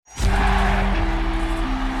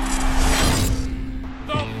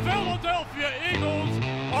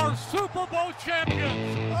World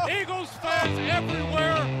champions, Eagles fans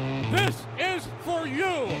everywhere, this is for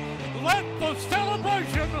you. Let the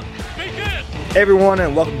celebration begin. Hey everyone,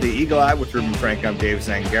 and welcome to Eagle Eye with Ruben Frank. I'm Dave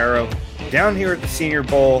Zangaro. Down here at the Senior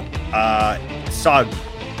Bowl, soggy.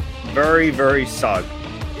 Very, very soggy.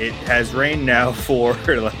 It has rained now for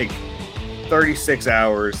like 36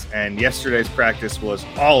 hours, and yesterday's practice was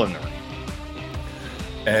all in the rain.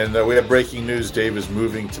 And we have breaking news. Dave is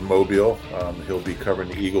moving to Mobile. He'll be covering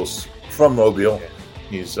the Eagles from Mobile.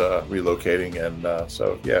 He's relocating, and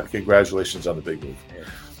congratulations on the big move.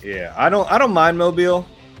 Yeah, I don't mind Mobile.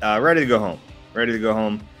 Ready to go home.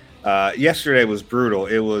 Yesterday was brutal.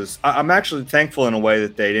 I'm actually thankful in a way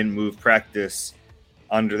that they didn't move practice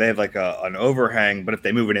under. They have like an overhang, but if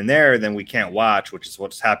they move it in there, then we can't watch, which is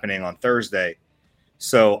what's happening on Thursday.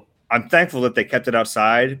 So I'm thankful that they kept it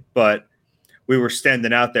outside, but we were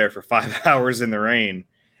standing out there for 5 hours in the rain,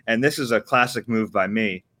 and this is a classic move by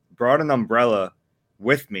me. Brought an umbrella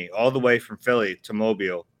with me all the way from Philly to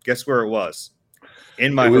Mobile. Guess where it was?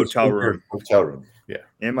 In my hotel room. Yeah.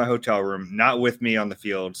 In my hotel room, not with me on the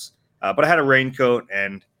fields. But I had a raincoat,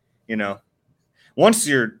 and once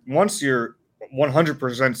you're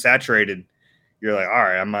 100% saturated, you're like, all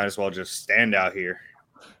right, I might as well just stand out here.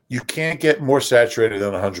 You can't get more saturated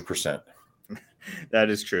than 100%.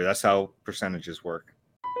 That is true. That's how percentages work.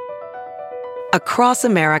 Across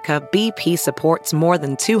America, BP supports more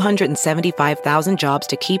than 275,000 jobs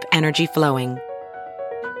to keep energy flowing.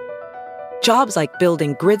 Jobs like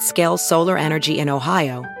building grid-scale solar energy in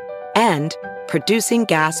Ohio and producing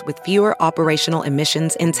gas with fewer operational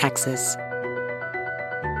emissions in Texas.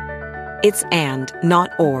 It's and, not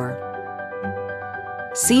or.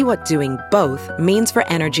 See what doing both means for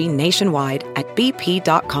energy nationwide at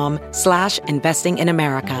bp.com/investing in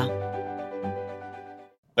America.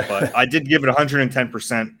 But I did give it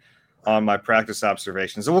 110% on my practice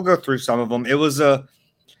observations. And we'll go through some of them. It was a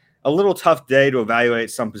little tough day to evaluate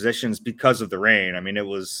some positions because of the rain. I mean, it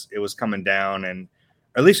was coming down, and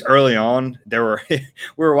at least early on, we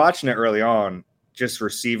were watching it early on, just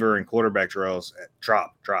receiver and quarterback drills,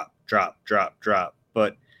 drop.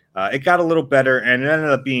 But it got a little better, and it ended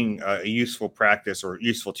up being a useful practice, or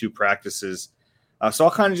useful two practices. So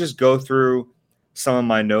I'll kind of just go through some of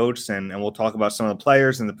my notes, and we'll talk about some of the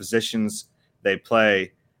players and the positions they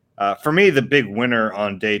play. For me, the big winner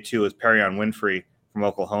on day two is Perrion Winfrey from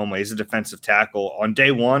Oklahoma. He's a defensive tackle. On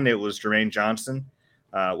day one, it was Jermaine Johnson,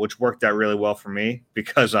 which worked out really well for me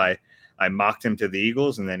because I mocked him to the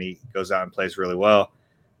Eagles, and then he goes out and plays really well.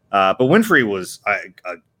 But Winfrey was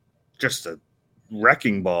just a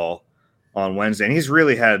wrecking ball on Wednesday, and he's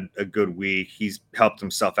really had a good week. He's helped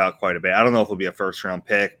himself out quite a bit. I don't know if he'll be a first-round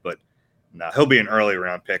pick, but no, he'll be an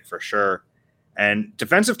early-round pick for sure. And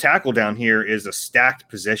defensive tackle down here is a stacked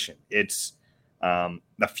position. It's a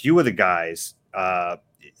few of the guys, and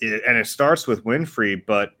it starts with Winfrey,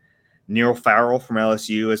 but Neil Farrell from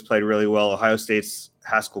LSU has played really well. Ohio State's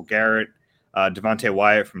Haskell Garrett, Devontae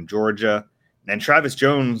Wyatt from Georgia, and Travis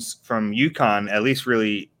Jones from UConn at least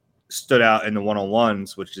really stood out in the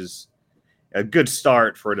one-on-ones, which is a good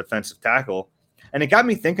start for a defensive tackle. And it got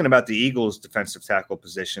me thinking about the Eagles' defensive tackle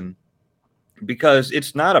position because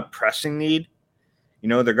it's not a pressing need.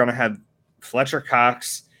 They're going to have Fletcher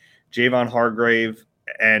Cox, Javon Hargrave,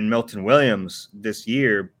 and Milton Williams this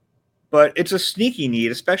year, but it's a sneaky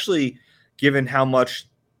need, especially given how much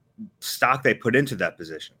stock they put into that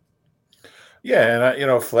position. Yeah,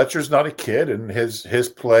 and Fletcher's not a kid, and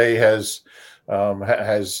his play has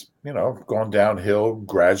gone downhill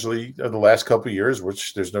gradually in the last couple of years,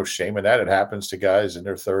 which there's no shame in that. It happens to guys in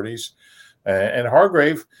their 30s. And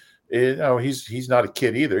Hargrave, he's not a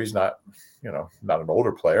kid either. He's not an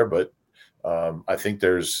older player, but I think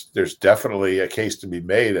there's definitely a case to be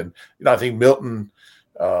made. And, I think Milton,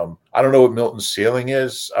 I don't know what Milton's ceiling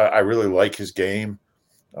is. I really like his game.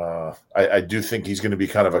 I do think he's going to be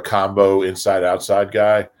kind of a combo inside-outside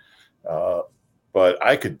guy. But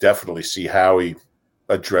I could definitely see Howie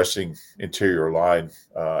addressing interior line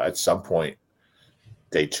at some point,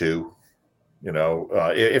 day two,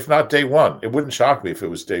 if not day one. It wouldn't shock me if it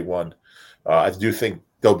was day one. I do think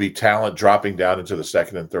there'll be talent dropping down into the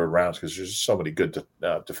second and third rounds because there's just so many good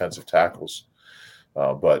defensive tackles.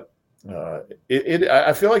 But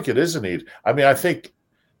I feel like it is a need. I mean, I think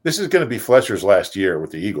this is going to be Fletcher's last year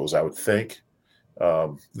with the Eagles, I would think.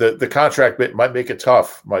 The contract might make it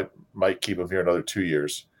tough, might keep him here another 2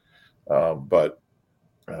 years. I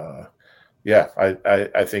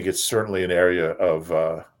think it's certainly an area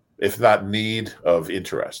of, if not need, of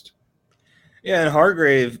interest. Yeah, and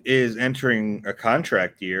Hargrave is entering a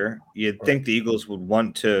contract year. You'd think the Eagles would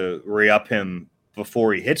want to re-up him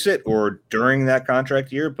before he hits it or during that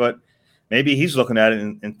contract year, but maybe he's looking at it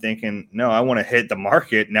and thinking, no, I want to hit the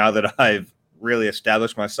market now that I've really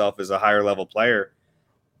established myself as a higher level player.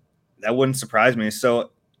 That wouldn't surprise me.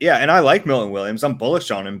 So, yeah, and I like Milton Williams. I'm bullish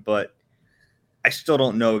on him, but I still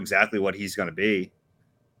don't know exactly what he's going to be.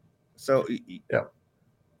 So,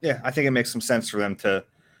 yeah, I think it makes some sense for them to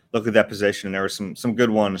look at that position. And there were some good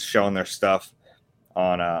ones showing their stuff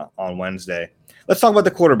on Wednesday. Let's talk about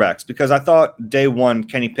the quarterbacks, because I thought day one,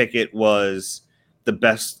 Kenny Pickett was the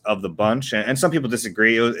best of the bunch. And some people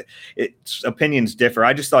disagree. Opinions differ.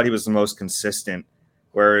 I just thought he was the most consistent,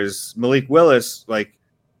 whereas Malik Willis,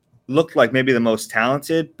 looked like maybe the most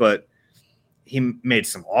talented, but he made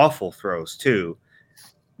some awful throws too.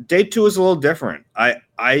 Day two is a little different.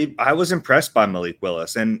 I was impressed by Malik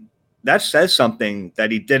Willis, and that says something that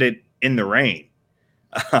he did it in the rain.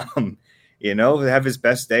 Have his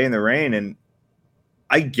best day in the rain, and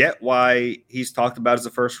I get why he's talked about as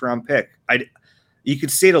a first round pick. You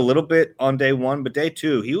could see it a little bit on day one, but day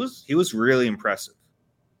two, he was really impressive.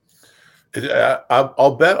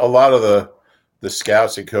 I'll bet a lot of the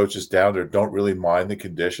scouts and coaches down there don't really mind the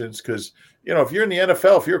conditions, because if you're in the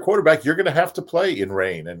NFL, if you're a quarterback, you're going to have to play in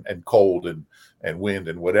rain and cold and wind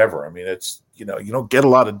and whatever. I mean, it's you don't get a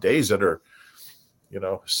lot of days that are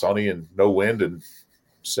sunny and no wind and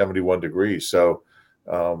 71 degrees. So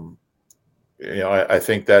I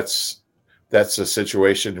think that's a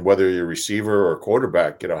situation, whether you're a receiver or a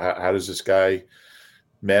quarterback. How does this guy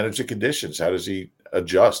manage the conditions? How does he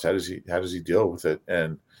adjust? How does he deal with it?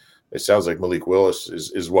 And it sounds like Malik Willis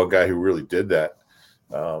is one guy who really did that.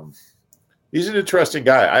 He's an interesting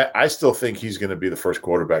guy. I still think he's going to be the first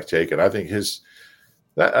quarterback taken. I think his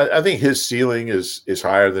ceiling is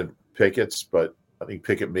higher than Pickett's, but I think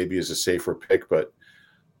Pickett maybe is a safer pick. But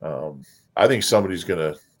I think somebody's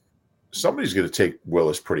going to take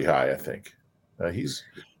Willis pretty high. I think he's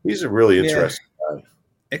a really interesting guy.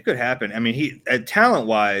 It could happen. I mean, he talent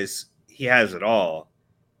wise, he has it all.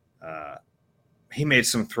 He made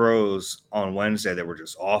some throws on Wednesday that were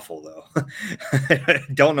just awful, though. I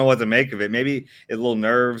don't know what to make of it. Maybe a little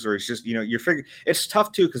nerves, or it's just, it's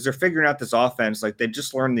tough too, because they're figuring out this offense. Like, they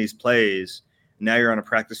just learned these plays. Now you're on a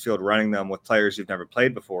practice field running them with players you've never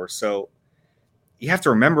played before. So you have to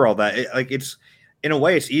remember all that. It's in a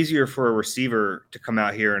way, it's easier for a receiver to come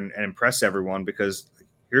out here and impress everyone, because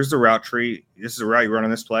here's the route tree. This is the route you run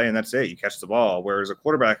on this play, and that's it. You catch the ball. Whereas a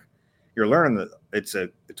quarterback, you're learning that it's a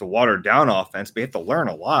watered down offense, but you have to learn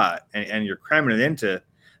a lot, and you're cramming it into. I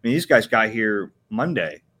mean, these guys got here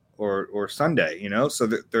Monday or Sunday, so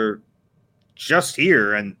they're just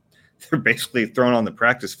here and they're basically thrown on the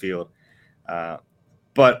practice field.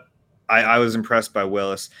 But I was impressed by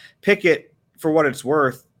Willis. Pickett, for what it's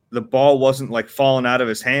worth, the ball wasn't falling out of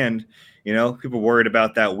his hand. People worried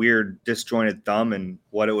about that weird disjointed thumb and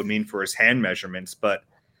what it would mean for his hand measurements, but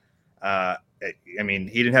he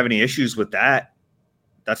didn't have any issues with that.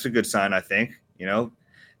 That's a good sign, I think.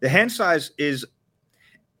 The hand size is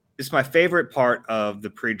my favorite part of the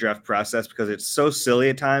pre-draft process, because it's so silly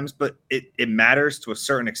at times, but it matters to a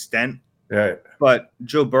certain extent. Yeah. But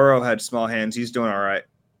Joe Burrow had small hands. He's doing all right.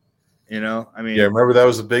 Remember that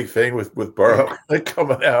was a big thing with Burrow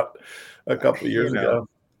coming out a couple of years ago.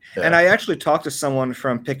 Yeah. And I actually talked to someone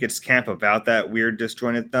from Pickett's camp about that weird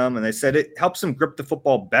disjointed thumb, and they said it helps him grip the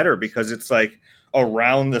football better because it's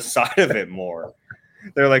around the side of it more.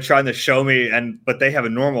 They're trying to show me, but they have a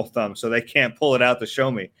normal thumb, so they can't pull it out to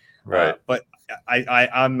show me. Right. But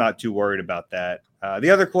I'm not too worried about that. The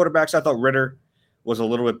other quarterbacks, I thought Ritter was a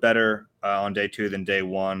little bit better on day two than day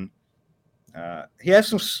one. He has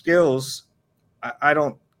some skills. I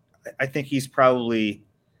think he's probably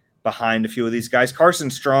behind a few of these guys.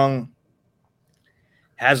 Carson Strong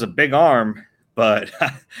has a big arm, but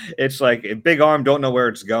it's a big arm, don't know where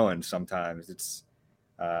it's going sometimes. It's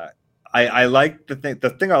I like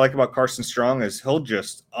the thing I like about Carson Strong is he'll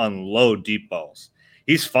just unload deep balls.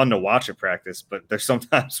 He's fun to watch at practice, but there's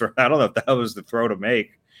sometimes where I don't know if that was the throw to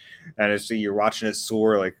make, and you're watching it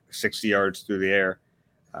soar 60 yards through the air.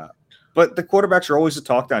 But the quarterbacks are always a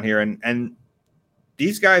talk down here, and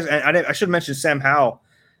these guys. And I should mention Sam Howell.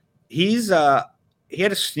 He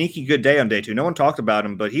had a sneaky good day on day two. No one talked about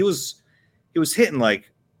him, but he was hitting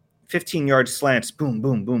 15-yard slants, boom,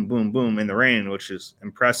 boom, boom, boom, boom in the rain, which is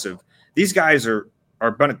impressive. These guys are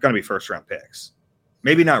going to be first-round picks.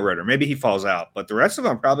 Maybe not Ritter. Maybe he falls out. But the rest of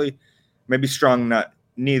them probably, maybe Strong, not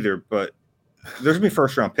neither. But there's going to be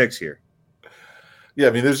first-round picks here. Yeah,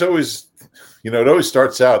 there's always, it always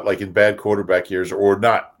starts out in bad quarterback years or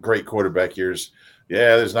not great quarterback years.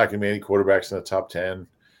 Yeah, there's not going to be any quarterbacks in the top 10.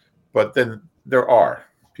 But then there are.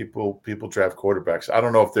 People draft quarterbacks. I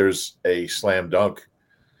don't know if there's a slam dunk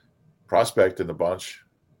prospect in the bunch.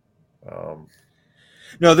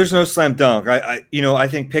 No, there's no slam dunk. I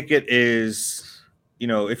think Pickett is,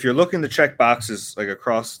 if you're looking to check boxes like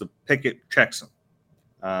across the Pickett checks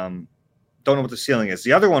them. Don't know what the ceiling is.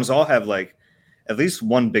 The other ones all have like at least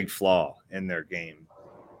one big flaw in their game.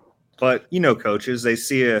 But coaches, they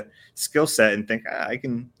see a skill set and think,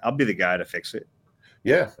 I'll be the guy to fix it.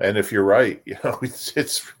 Yeah, and if you're right,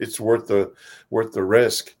 it's worth the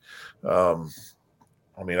risk.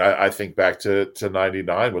 I think back to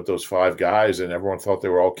 99 with those 5 guys, and everyone thought they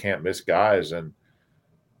were all can't miss guys, and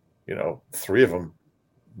 3 of them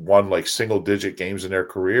won like single digit games in their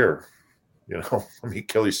career.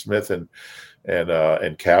 Kelly Smith and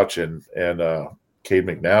Couch and Cade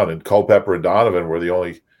McNown and Culpepper and Donovan were the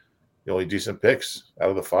only decent picks out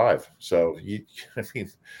of the 5. So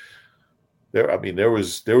there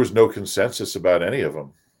was no consensus about any of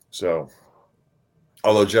them. So,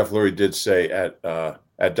 although Jeff Lurie did say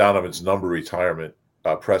at Donovan's number retirement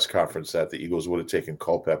press conference that the Eagles would have taken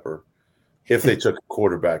Culpepper if they took a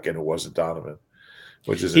quarterback and it wasn't Donovan,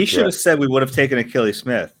 which is he should have said we would have taken Achilles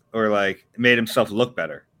Smith or like made himself look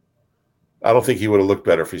better. I don't think he would have looked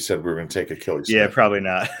better if he said we were going to take Achilles Smith. Yeah, probably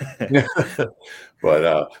not.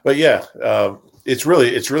 But yeah, it's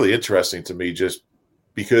really interesting to me just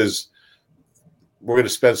because we're going to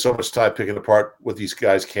spend so much time picking apart what these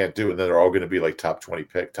guys can't do, and then they're all going to be like top 20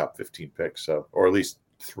 pick, top 15 picks, so or at least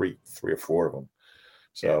three or 4 of them.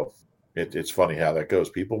 So it's funny how that goes.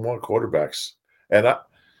 People want quarterbacks, and I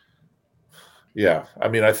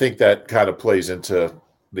think that kind of plays into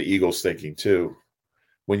the Eagles' thinking too.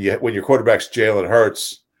 When your quarterback's Jalen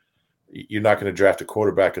Hurts, you're not going to draft a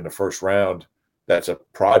quarterback in the first round. That's a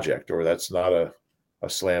project, or that's not a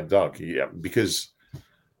slam dunk. Yeah, because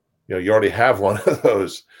you already have one of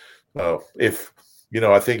those. I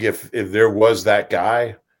think if there was that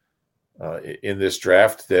guy in this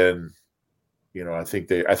draft, then I think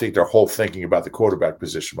their whole thinking about the quarterback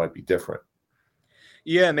position might be different.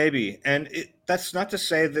 Yeah, maybe, and that's not to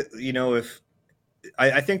say that if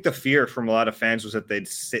I think the fear from a lot of fans was that they'd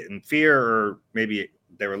sit in fear, or maybe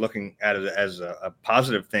they were looking at it as a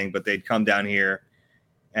positive thing, but they'd come down here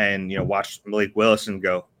and watch Malik Willis and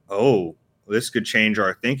go, oh, this could change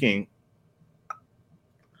our thinking.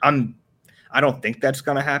 I don't think that's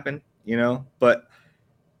going to happen, but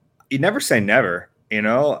you never say never,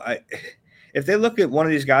 if they look at one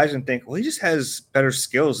of these guys and think, well, he just has better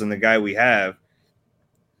skills than the guy we have,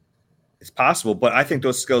 it's possible. But I think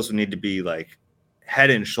those skills would need to be like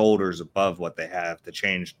head and shoulders above what they have to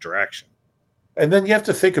change direction. And then you have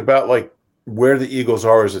to think about like where the Eagles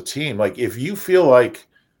are as a team. Like if you feel like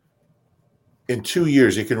in 2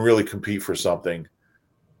 years you can really compete for something,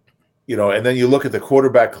 and then you look at the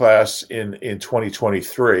quarterback class in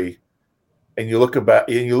 2023, and you look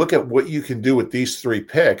at what you can do with these 3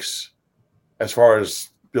 picks as far as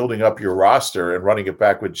building up your roster and running it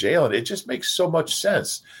back with Jalen, it just makes so much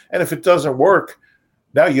sense. And if it doesn't work,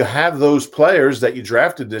 now you have those players that you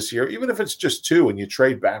drafted this year, even if it's just 2 and you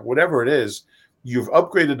trade back, whatever it is, you've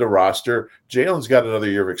upgraded the roster. Jalen's got another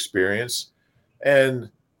year of experience, and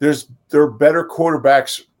there are better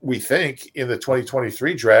quarterbacks, we think, in the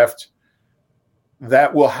 2023 draft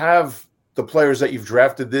that will have the players that you've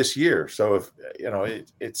drafted this year. So if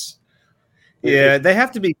they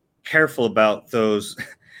have to be careful about those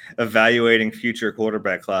evaluating future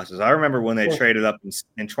quarterback classes. I remember when they traded up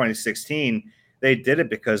in 2016, they did it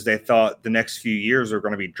because they thought the next few years were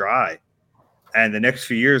going to be dry, and the next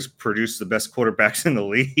few years produced the best quarterbacks in the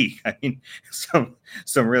league. I mean, some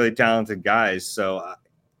really talented guys. So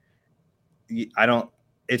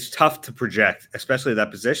it's tough to project, especially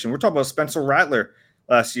that position. We're talking about Spencer Rattler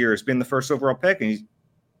last year as being the first overall pick, and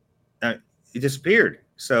he disappeared.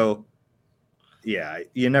 So, yeah,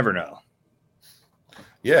 you never know.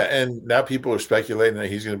 Yeah, and now people are speculating that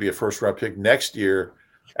he's going to be a first-round pick next year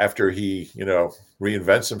after he,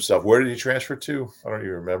 reinvents himself. Where did he transfer to? I don't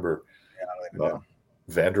even remember. Yeah, I don't even know.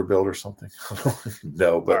 Vanderbilt or something?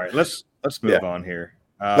 No, but all right, let's move on here.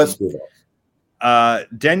 Let's move on.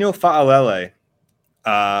 Daniel Fa'alele.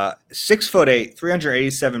 6'8",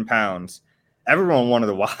 387 pounds. Everyone wanted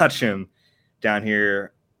to watch him down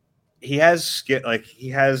here. He has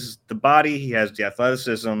the body, he has the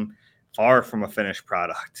athleticism, far from a finished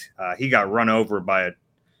product. He got run over by a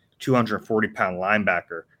 240-pound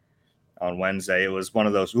linebacker on Wednesday. It was one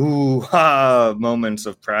of those moments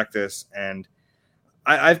of practice, and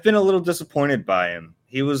I've been a little disappointed by him.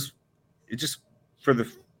 He was just for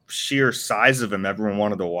the sheer size of him, everyone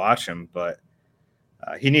wanted to watch him, but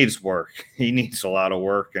he needs work. He needs a lot of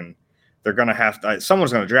work, and they're going to have to.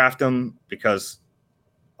 Someone's going to draft him because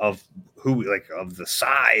of the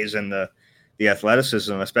size and the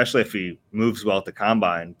athleticism, especially if he moves well at the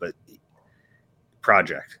combine. But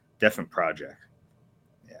project, definite project.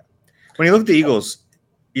 Yeah. When you look at the Eagles,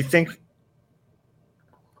 you think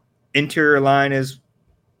interior line is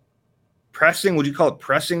pressing? Would you call it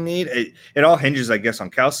pressing need? It all hinges, I guess, on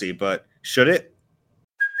Kelsey, but should it?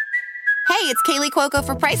 Hey, it's Kaylee Cuoco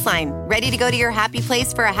for Priceline. Ready to go to your happy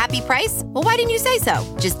place for a happy price? Well, why didn't you say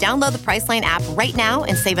so? Just download the Priceline app right now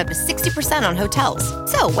and save up to 60% on hotels.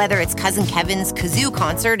 So whether it's Cousin Kevin's Kazoo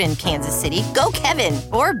Concert in Kansas City, go Kevin,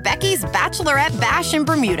 or Becky's Bachelorette Bash in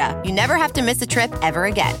Bermuda, you never have to miss a trip ever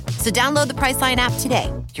again. So download the Priceline app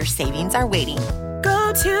today. Your savings are waiting.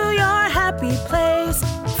 Go to your happy place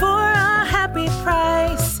for a happy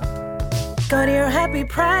price. Go to your happy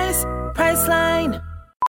price, Priceline.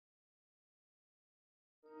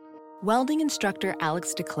 Welding instructor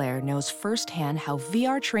Alex DeClaire knows firsthand how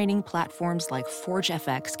VR training platforms like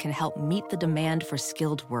ForgeFX can help meet the demand for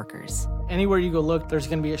skilled workers. Anywhere you go look, there's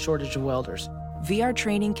going to be a shortage of welders. VR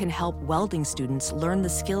training can help welding students learn the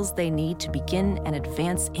skills they need to begin and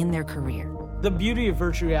advance in their career. The beauty of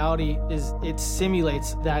virtual reality is it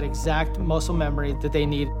simulates that exact muscle memory that they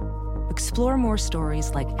need. Explore more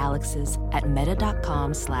stories like Alex's at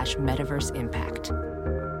meta.com/metaverseimpact.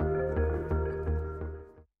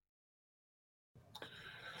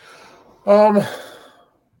 I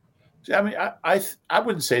mean, I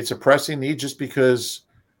wouldn't say it's a pressing need just because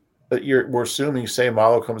we're assuming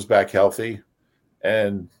Malo comes back healthy,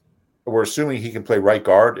 and we're assuming he can play right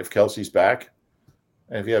guard if Kelsey's back.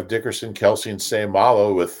 And if you have Dickerson, Kelsey, and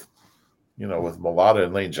Malo with Mulata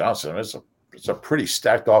and Lane Johnson, it's a pretty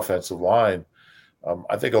stacked offensive line.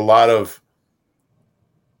 I think a lot of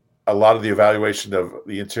the evaluation of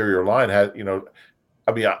the interior line had,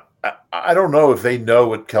 I don't know if they know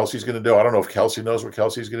what Kelsey's going to do. I don't know if Kelsey knows what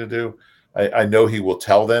Kelsey's going to do. I know he will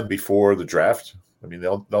tell them before the draft. I mean,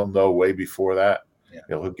 they'll know way before that. Yeah.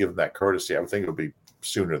 He'll give them that courtesy. I would think it'll be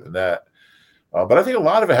sooner than that. But I think a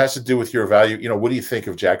lot of it has to do with your value. What do you think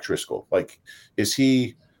of Jack Driscoll? Like, is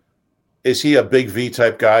he a big V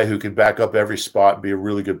type guy who can back up every spot and be a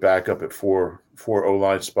really good backup at four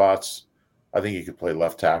O-line spots? I think he could play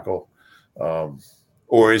left tackle. Or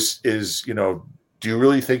do you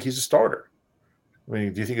really think he's a starter? I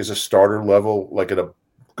mean, do you think he's a starter level, like a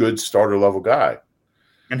good starter level guy?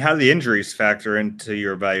 And how do the injuries factor into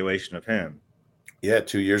your evaluation of him? Yeah,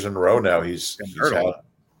 2 years in a row now he's had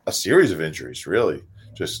a series of injuries, really,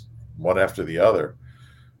 just one after the other.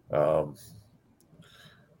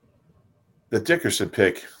 The Dickerson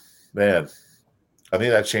pick, man, I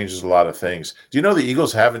think that changes a lot of things. Do you know the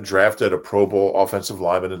Eagles haven't drafted a Pro Bowl offensive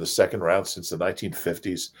lineman in the second round since the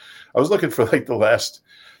 1950s? I was looking for like the last,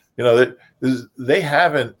 they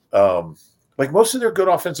haven't, like most of their good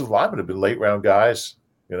offensive linemen have been late round guys,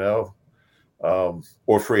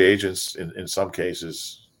 or free agents in some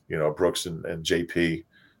cases, Brooks and JP,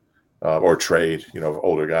 or trade,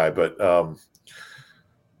 older guy. But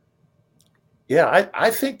yeah,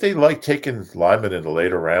 I think they like taking linemen in the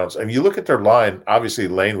later rounds. I mean, you look at their line, obviously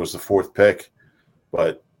Lane was the fourth pick,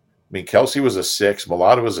 but I mean, Kelsey was a 6,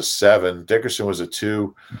 Mulata was a 7, Dickerson was a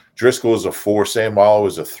 2, Driscoll was a 4, Malo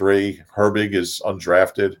was a 3, Herbig is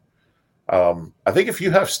undrafted. I think if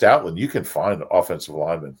you have Stoutland, you can find offensive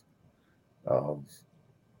linemen.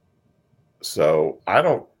 So I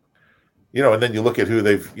don't, and then you look at who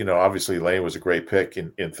they've, obviously Lane was a great pick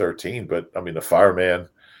in 13, but I mean, the Fireman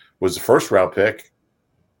was the first round pick.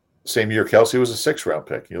 Same year, Kelsey was a 6th round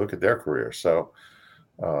pick. You look at their career. So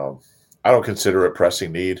I don't consider it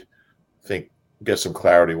pressing need. I think get some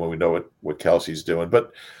clarity when we know what Kelsey's doing.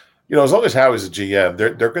 But, as long as Howie's a GM,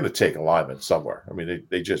 they're going to take a lineman somewhere. I mean,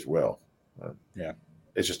 they just will. Yeah.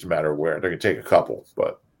 It's just a matter of where. They're going to take a couple,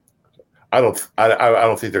 but I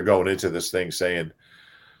don't think they're going into this thing saying,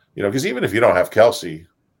 because even if you don't have Kelsey,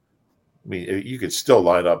 I mean, you could still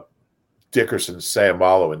line up Dickerson,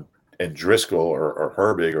 Malo, and Driscoll or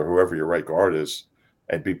Herbig or whoever your right guard is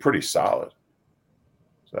and be pretty solid.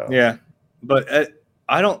 So yeah, but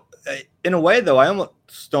I don't. In a way, though, I almost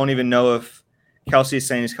don't even know if Kelsey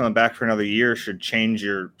saying he's coming back for another year should change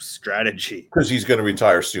your strategy because he's going to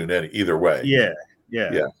retire soon. Either way, yeah.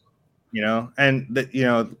 And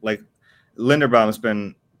like Linderbaum has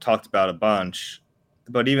been talked about a bunch,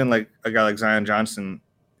 but even like a guy like Zion Johnson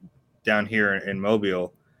down here in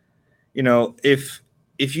Mobile. If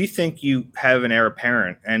you think you have an heir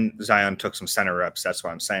apparent, and Zion took some center reps, that's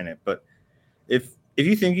why I'm saying it. But if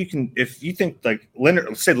you think like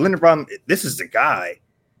Linderbaum, this is the guy,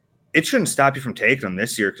 it shouldn't stop you from taking him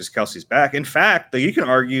this year because Kelsey's back. In fact, you can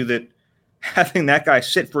argue that having that guy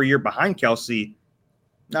sit for a year behind Kelsey,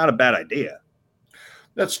 not a bad idea.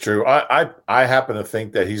 That's true. I happen to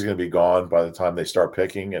think that he's going to be gone by the time they start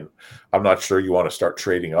picking, and I'm not sure you want to start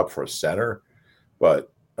trading up for a center. But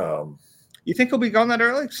you think he'll be gone that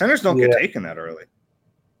early? Centers don't get taken that early.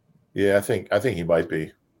 Yeah, I think he might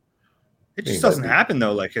be. It just doesn't happen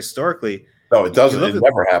though. Like historically, no, it doesn't. It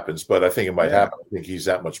never happens. But I think it might happen. I think he's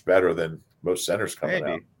that much better than most centers coming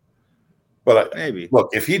out. But maybe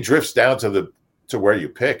look, if he drifts down to where you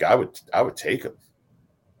pick, I would take him.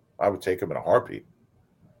 I would take him in a heartbeat.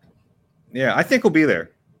 Yeah, I think he'll be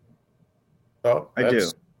there. Oh, I do.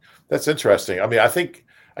 That's interesting. I mean, I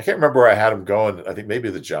can't remember where I had him going. I think maybe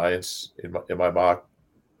the Giants in my mock.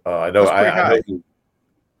 I know.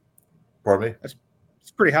 Pardon me. It's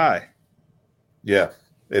pretty high. Yeah,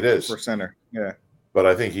 it is for center. Yeah, but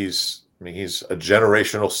I think he's a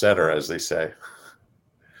generational center, as they say.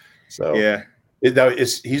 So yeah.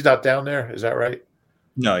 He's not down there? Is that right?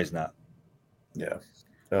 No, he's not. Yeah.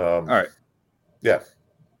 All right. Yeah.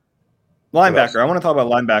 Linebacker. I want to talk about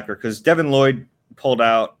linebacker because Devin Lloyd pulled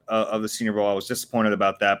out of the Senior Bowl. I was disappointed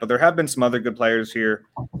about that, but there have been some other good players here.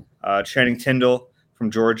 Channing Tindall from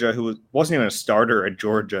Georgia, who wasn't even a starter at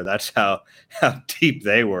Georgia. That's how deep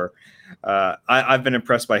they were. I've been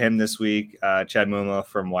impressed by him this week. Chad Muma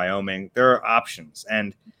from Wyoming. There are options,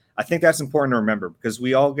 and I think that's important to remember because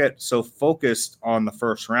we all get so focused on the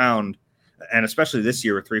first round, and especially this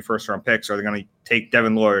year with 3 first-round picks. Are they going to take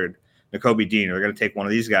Devin Lloyd, Nakobe Dean? Are they going to take one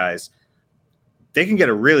of these guys? They can get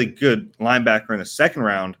a really good linebacker in the second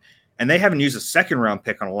round, and they haven't used a second-round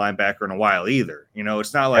pick on a linebacker in a while either. You know,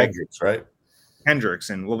 it's not like Hendricks, right? Hendricks,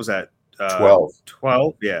 and what was that?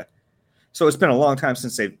 12, yeah. So it's been a long time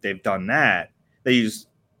since they've done that. They used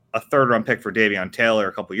a third-round pick for Davion Taylor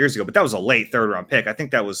a couple years ago, but that was a late third-round pick. I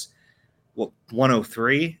think that was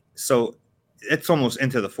 103. So it's almost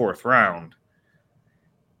into the fourth round.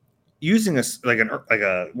 Using a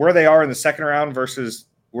where they are in the second round versus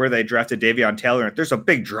where they drafted Davion Taylor, there's a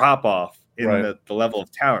big drop-off in the level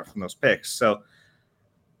of talent from those picks. So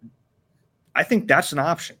I think that's an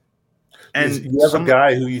option. And you have a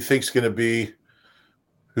guy who you think is going to be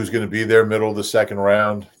there middle of the second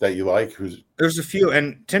round that you like? There's a few,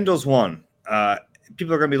 and Tyndall's one.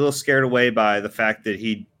 People are going to be a little scared away by the fact that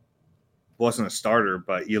he wasn't a starter,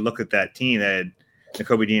 but you look at that team that had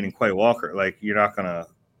Nakobe Dean and Quay Walker. Like, you're not going to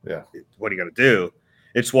 – what are you going to do?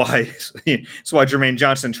 It's why Jermaine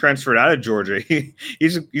Johnson transferred out of Georgia.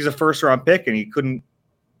 He's a first-round pick, and he couldn't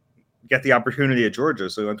get the opportunity at Georgia,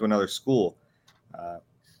 so he went to another school.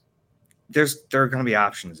 There are going to be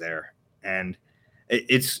options there, and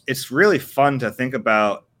it's really fun to think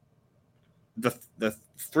about the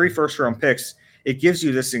 3 first-round picks. It gives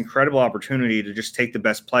you this incredible opportunity to just take the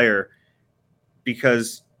best player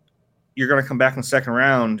because you're going to come back in the second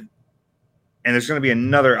round, and there's going to be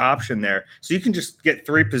another option there. So you can just get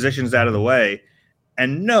 3 positions out of the way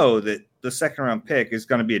and know that the second-round pick is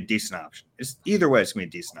going to be a decent option. Either way, it's going to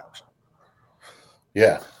be a decent option.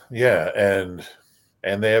 Yeah, and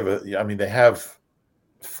they have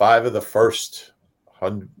 5 of the first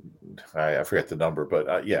 100. I forget the number,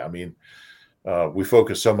 but we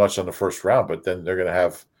focus so much on the first round, but then they're going to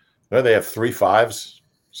have they have 3 5s.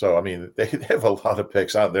 So I mean, they have a lot of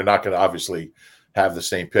picks on. They're not going to obviously have the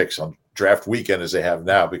same picks on draft weekend as they have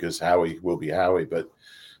now because Howie will be Howie. But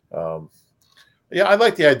I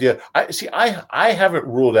like the idea. I haven't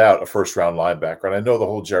ruled out a first round linebacker, and I know the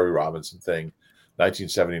whole Jerry Robinson thing,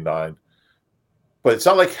 1979. But it's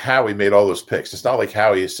not like Howie made all those picks. It's not like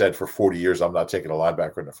Howie has said for 40 years, I'm not taking a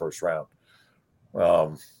linebacker in the first round.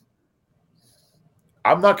 I'm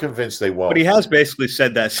not convinced they won't. But he has basically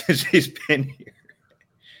said that since he's been here.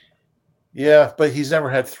 Yeah, but he's never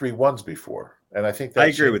had 3 1s before. And I think I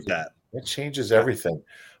agree with that. It changes everything.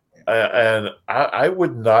 And I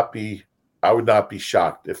would not be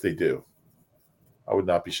shocked if they do. I would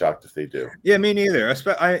not be shocked if they do. Yeah, me neither.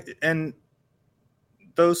 And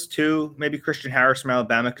those 2, maybe Christian Harris from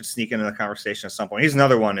Alabama could sneak into the conversation at some point. He's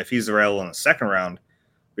another one. If he's available in the second round,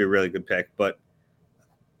 be a really good pick. But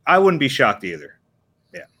I wouldn't be shocked either.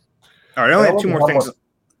 Yeah. All right. I only have 2 more things.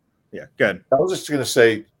 Yeah, good. I was just going to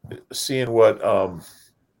say, seeing what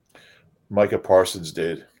Micah Parsons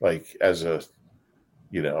did, like as a,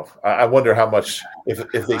 I wonder how much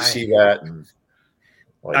if they see that. And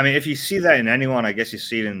I mean, if you see that in anyone, I guess you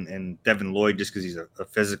see it in Devin Lloyd just because he's a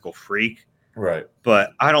physical freak. Right.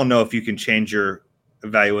 But I don't know if you can change your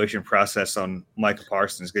evaluation process on Micah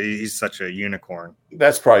Parsons because he's such a unicorn.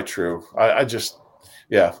 That's probably true. That's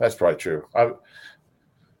probably true.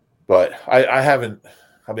 But I haven't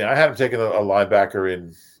taken a linebacker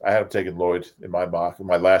in. I haven't taken Lloyd in my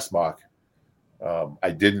last mock.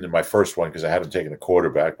 I didn't in my first one because I hadn't taken a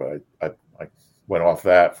quarterback, but I went off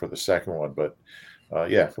that for the second one. But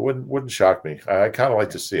it wouldn't shock me. I kind of like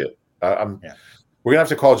to see it. We're gonna have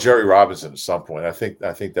to call Jerry Robinson at some point. I think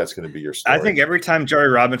that's going to be your story. I think every time Jerry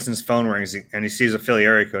Robinson's phone rings and he sees a Philly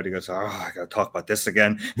area code, he goes, "Oh, I got to talk about this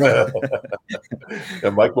again."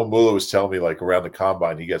 And Mike Mamula was telling me, like, around the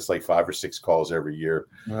combine, he gets like 5 or 6 calls every year.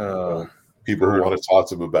 People who want to talk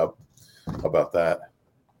to him about that.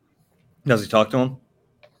 Does he talk to him?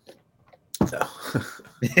 No.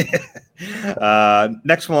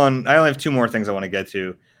 Next one, I only have 2 more things I want to get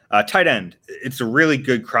to. Tight end. It's a really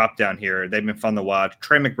good crop down here. They've been fun to watch.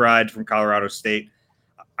 Trey McBride from Colorado State,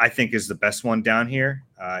 I think, is the best one down here.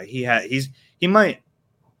 He's going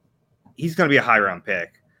to be a high round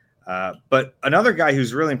pick. But another guy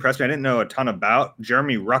who's really impressed me, I didn't know a ton about,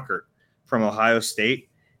 Jeremy Ruckert from Ohio State.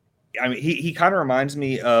 I mean, he kind of reminds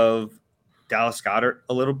me of Dallas Goedert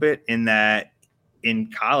a little bit in that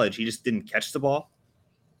in college he just didn't catch the ball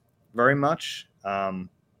very much.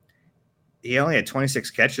 He only had 26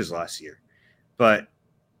 catches last year, but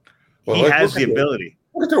he has the ability.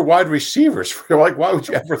 Look at their wide receivers. Like, why would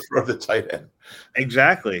you ever throw the tight end?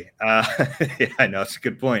 Exactly. Yeah, I know, it's a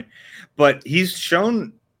good point. But he's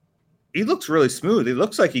shown he looks really smooth. He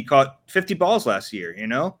looks like he caught 50 balls last year,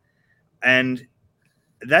 and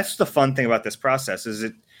that's the fun thing about this process is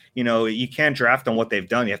it, you can't draft on what they've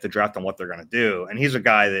done. You have to draft on what they're going to do. And he's a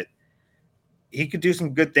guy that he could do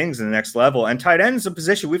some good things in the next level. And tight end is a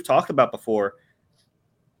position we've talked about before.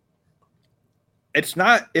 It's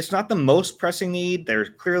not the most pressing need. There's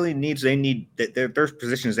clearly needs they need. There's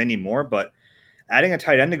positions they need more, but adding a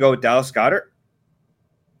tight end to go with Dallas Goedert,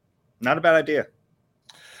 not a bad idea.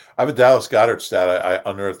 I have a Dallas Goedert stat I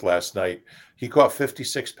unearthed last night. He caught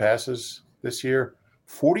 56 passes this year.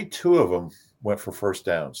 42 of them went for first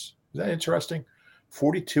downs. Is that interesting?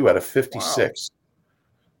 42 out of 56. Wow.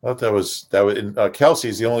 I thought that was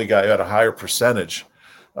Kelsey's the only guy who had a higher percentage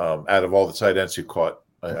out of all the tight ends who caught.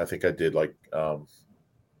 I think I did like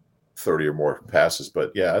 30 or more passes,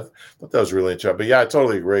 but yeah, I thought that was really interesting. But yeah, I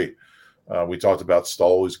totally agree. We talked about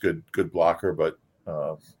Stoll is good blocker, but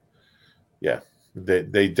yeah,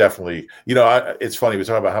 they definitely. It's funny we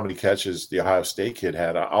talk about how many catches the Ohio State kid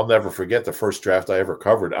had. I'll never forget the first draft I ever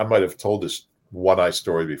covered. I might have told this one-eye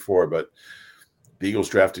story before, but the Eagles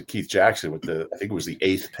drafted Keith Jackson with I think it was the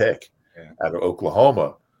 8th pick out of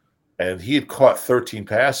Oklahoma. And he had caught 13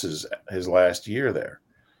 passes his last year there.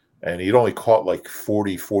 And he'd only caught like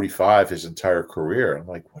 40, 45 his entire career. I'm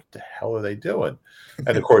like, what the hell are they doing?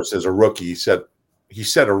 And of course, as a rookie, he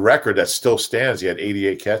set a record that still stands. He had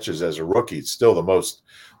 88 catches as a rookie. It's still the most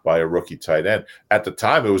by a rookie tight end. At the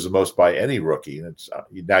time, it was the most by any rookie. And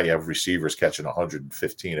now you have receivers catching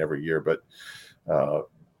 115 every year. But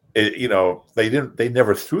they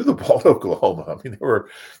never threw the ball to Oklahoma. I mean,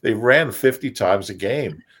 they ran 50 times a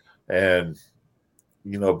game, and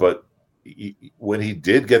but when he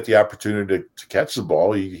did get the opportunity to catch the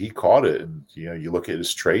ball, he caught it. And you look at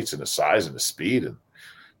his traits and his size and his speed and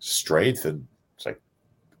strength, and it's like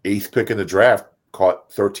 8th pick in the draft,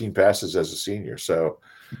 caught 13 passes as a senior. So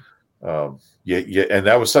and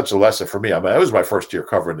that was such a lesson for me. I mean, that was my first year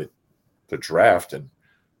covering the draft, and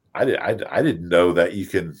I didn't know that you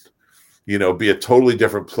can, be a totally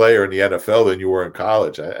different player in the NFL than you were in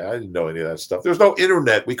college. I didn't know any of that stuff. There's no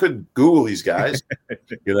internet. We couldn't Google these guys,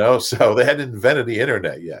 so they hadn't invented the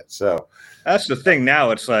internet yet. So that's the thing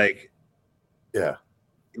now. It's like, yeah,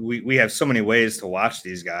 we have so many ways to watch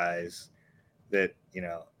these guys that,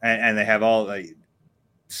 and they have all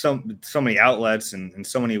so many outlets and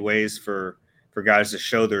so many ways for guys to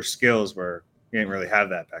show their skills where you didn't really have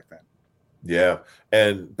that back then. Yeah.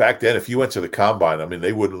 And back then, if you went to the combine, I mean,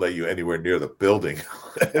 they wouldn't let you anywhere near the building.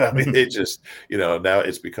 I mean, it just, now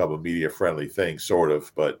it's become a media friendly thing, sort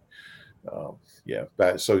of. But yeah.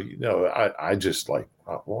 So, I just like,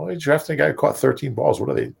 well, they drafted a guy who caught 13 balls. What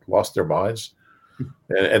are they? Lost their minds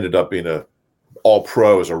and ended up being a all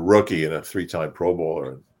pro as a rookie and a 3-time Pro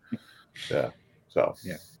Bowler. Yeah. So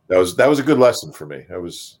yeah, that was a good lesson for me.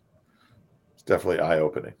 It's definitely eye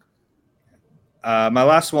opening. My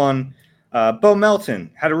last one. Bo Melton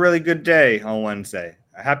had a really good day on Wednesday.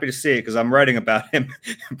 Happy to see it because I'm writing about him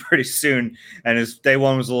pretty soon, and his day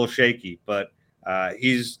one was a little shaky. But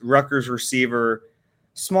he's Rutgers receiver,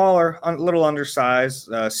 smaller, a little undersized,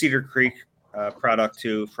 Cedar Creek product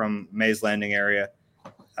too from Mays Landing area.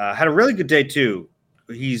 Had a really good day too.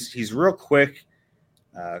 He's real quick,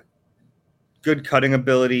 good cutting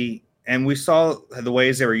ability, and we saw the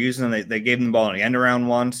ways they were using him. They gave him the ball in the end around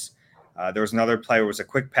once. There was another play where it was a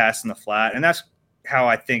quick pass in the flat, and that's how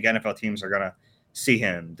I think NFL teams are going to see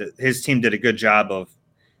him. His team did a good job of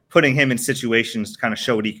putting him in situations to kind of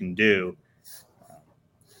show what he can do.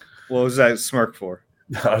 What was that smirk for?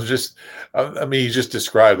 I mean, you just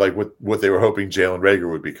described like what they were hoping Jalen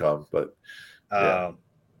Reagor would become, but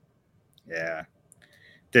Yeah,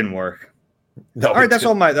 didn't work. No, all right, that's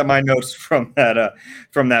all my notes from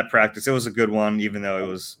that practice. It was a good one, even though it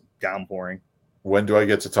was downpouring. When do I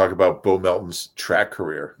get to talk about Bo Melton's track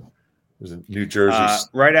career? It was in New Jersey.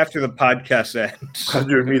 Right after the podcast ends.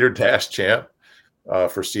 100-meter dash champ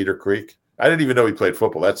for Cedar Creek. I didn't even know he played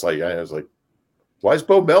football. I was like, why is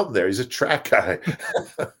Bo Melton there? He's a track guy.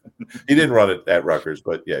 He didn't run it at Rutgers,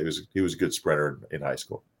 but yeah, he was a good sprinter in high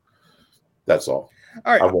school. That's all.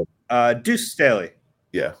 All right. Deuce Staley.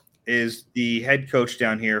 Yeah. Is the head coach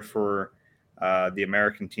down here for the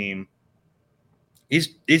American team.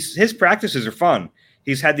 His practices are fun.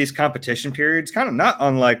 He's had these competition periods, kind of not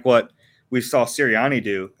unlike what we saw Sirianni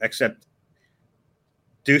do, except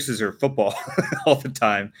Deuces are football all the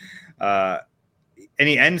time. And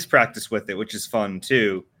he ends practice with it, which is fun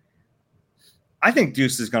too. I think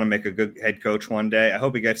Deuce is going to make a good head coach one day. I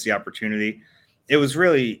hope he gets the opportunity. It was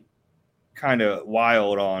really kind of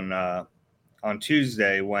wild on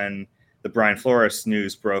Tuesday when the Brian Flores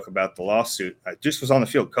news broke about the lawsuit. Deuce was on the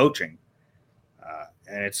field coaching.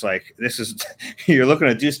 And it's like, you're looking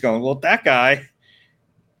at Deuce going, well, that guy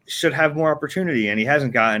should have more opportunity, and he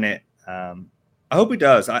hasn't gotten it. I hope he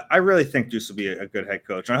does. I really think Deuce will be a good head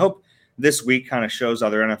coach. And I hope this week kind of shows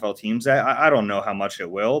other NFL teams that. I don't know how much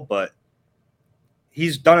it will, but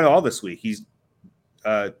he's done it all this week.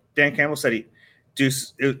 Dan Campbell said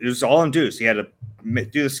it was all on Deuce. He had to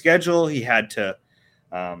do the schedule. He had to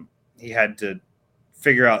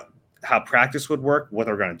figure out how practice would work, what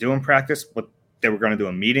they're going to do in practice, what they were going to do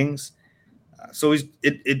in meetings. So I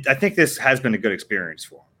think this has been a good experience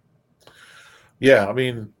for him. Yeah, I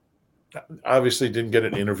mean, obviously didn't get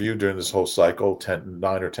an interview during this whole cycle,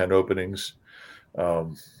 9 or 10 openings.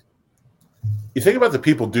 You think about the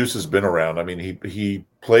people Deuce has been around. I mean, he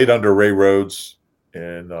played under Ray Rhodes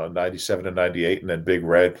in 97 and 98, and then Big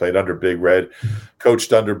Red, played under Big Red,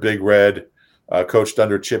 coached under Big Red, coached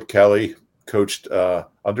under Chip Kelly, coached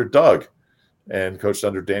under Doug, and coached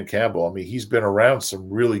under Dan Campbell. I mean, he's been around some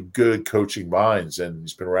really good coaching minds, and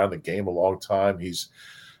he's been around the game a long time. He's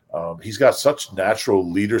got such natural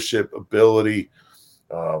leadership ability.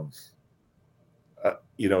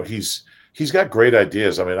 He's got great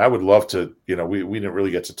ideas. I mean, I would love to, we didn't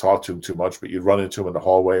really get to talk to him too much, but you'd run into him in the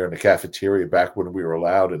hallway or in the cafeteria back when we were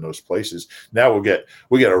allowed in those places. Now we'll get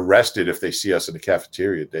arrested if they see us in the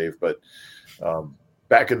cafeteria, Dave. But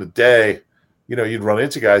back in the day, you'd run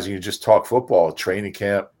into guys and you just talk football at training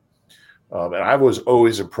camp. And I was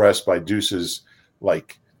always impressed by Deuce's,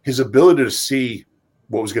 his ability to see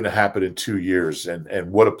what was going to happen in 2 years and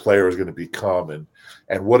what a player was going to become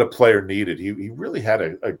and what a player needed. He really had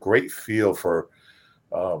a great feel for,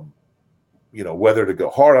 whether to go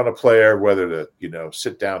hard on a player, whether to,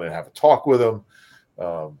 sit down and have a talk with him.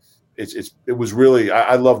 It was really,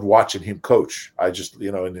 I loved watching him coach. I just,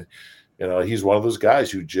 he's one of those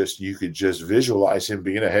guys who you could just visualize him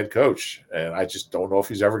being a head coach. And I just don't know if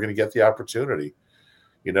he's ever going to get the opportunity.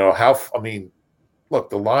 Look,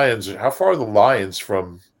 the Lions, how far are the Lions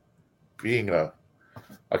from being a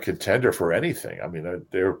contender for anything? I mean,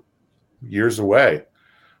 they're years away.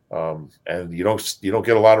 And you don't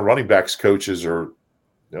get a lot of running backs coaches or,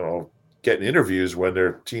 getting interviews when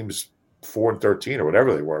their team's 4-13 or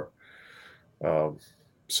whatever they were.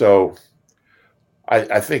 So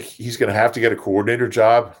I think he's going to have to get a coordinator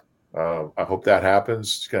job. I hope that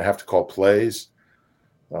happens. He's going to have to call plays.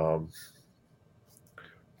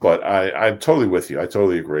 But I'm totally with you. I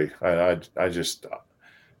totally agree. I just,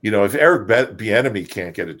 if Eric Bieniemy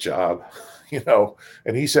can't get a job,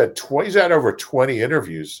 and he's had over 20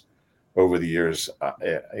 interviews over the years,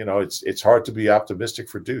 it's hard to be optimistic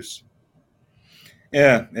for Deuce.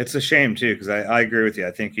 Yeah, it's a shame too, because I agree with you.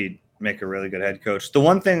 I think he'd make a really good head coach. The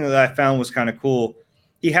one thing that I found was kind of cool,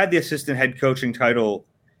 he had the assistant head coaching title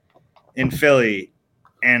in Philly,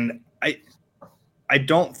 and I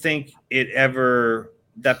don't think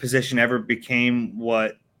that position ever became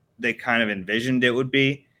what they kind of envisioned it would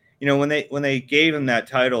be. When they gave him that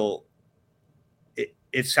title,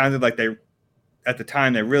 it sounded like at the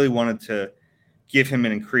time they really wanted to give him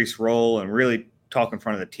an increased role and really talk in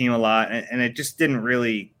front of the team a lot. And it just didn't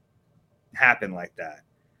really happen like that.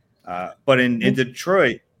 But in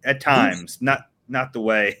Detroit at times, not the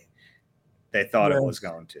way they thought it was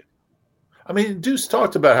going to. I mean, Deuce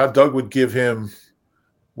talked about how Doug would give him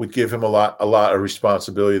a lot of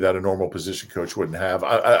responsibility that a normal position coach wouldn't have.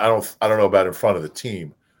 I don't know about in front of the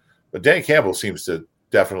team, but Dan Campbell seems to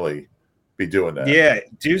definitely be doing that. Yeah,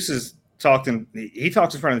 Deuce he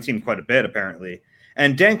talks in front of the team quite a bit apparently,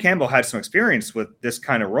 and Dan Campbell had some experience with this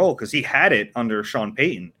kind of role because he had it under Sean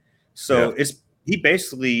Payton. So he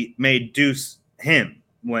basically made Deuce him.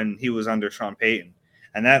 when he was under Sean Payton.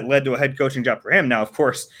 And that led to a head coaching job for him. Now, of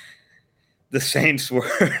course, the Saints were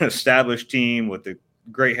an established team with a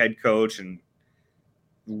great head coach and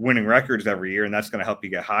winning records every year, and that's going to help you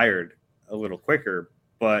get hired a little quicker.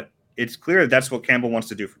 But it's clear that's what Campbell wants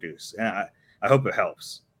to do for Deuce, and I hope it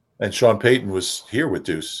helps. And Sean Payton was here with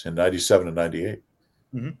Deuce in 97 and 98.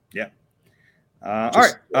 Mm-hmm. Yeah. All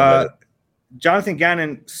right. Jonathan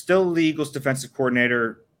Gannon, still the Eagles defensive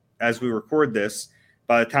coordinator as we record this.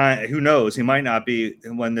 By the time, who knows, he might not be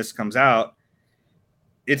when this comes out.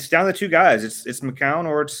 It's down to two guys. It's McCown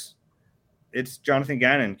or it's Jonathan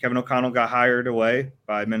Gannon. Kevin O'Connell got hired away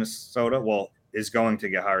by Minnesota. Well, is going to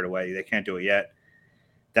get hired away. They can't do it yet.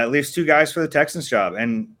 That leaves two guys for the Texans job,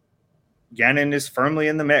 and Gannon is firmly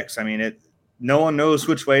in the mix. I mean, no one knows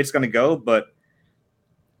which way it's going to go, but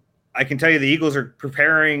I can tell you the Eagles are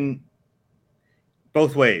preparing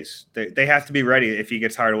both ways. They have to be ready if he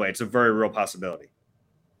gets hired away. It's a very real possibility.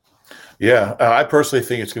 Yeah, I personally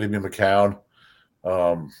think it's going to be McCown.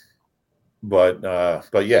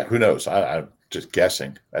 But yeah, who knows? I'm just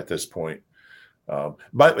guessing at this point.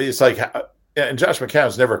 But it's like, and Josh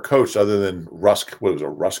McCown's never coached other than Rusk. What was it,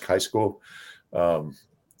 Rusk High School?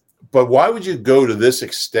 But why would you go to this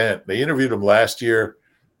extent? They interviewed him last year.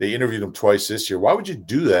 They interviewed him twice this year. Why would you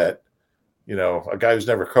do that? You know, a guy who's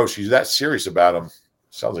never coached. He's that serious about him.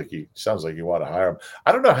 Sounds like you want to hire him.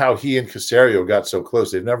 I don't know how he and Caserio got so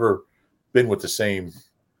close. They've never been with the same. I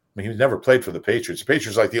mean, he's never played for the Patriots. The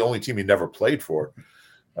Patriots are like the only team he never played for.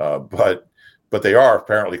 But they are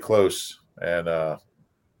apparently close. And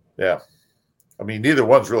yeah, I mean, neither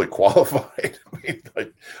one's really qualified. I mean,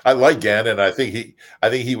 I like Gannon. I think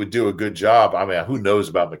he would do a good job. I mean, who knows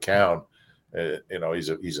about McCown? You know, he's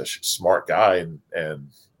a smart guy, and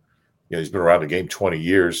you know, he's been around the game 20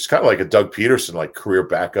 years. It's kind of like a Doug Peterson, like career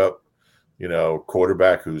backup, you know,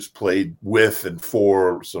 quarterback who's played with and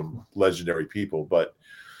for some legendary people. But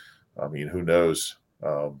I mean, who knows?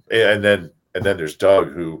 And then there's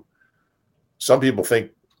Doug, who some people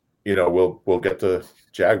think, you know, will get the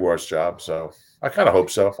Jaguars job. So I kind of hope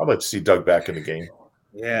so. I'd like to see Doug back in the game.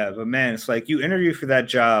 Yeah, but man, it's like you interview for that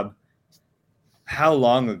job how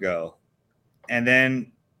long ago? And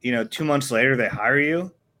then, you know, 2 months later they hire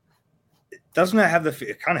you. Doesn't that have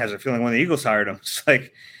it kind of has a feeling when the Eagles hired him? It's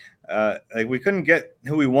like we couldn't get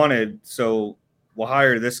who we wanted, so we'll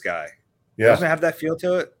hire this guy. Yeah. Doesn't it have that feel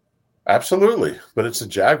to it? Absolutely. But it's the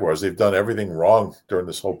Jaguars. They've done everything wrong during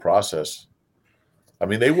this whole process. I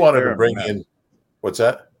mean, they wanted to bring in – what's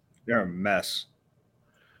that? They're a mess.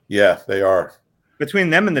 Yeah, they are. Between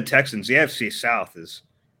them and the Texans, the AFC South is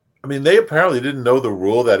 – I mean, they apparently didn't know the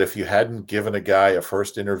rule that if you hadn't given a guy a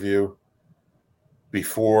first interview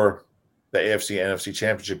before the AFC NFC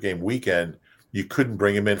Championship game weekend, you couldn't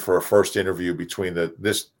bring him in for a first interview between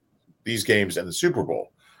these games and the Super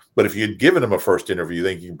Bowl. But if you had given him a first interview,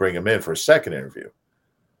 then you can bring him in for a second interview.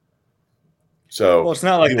 So, well, it's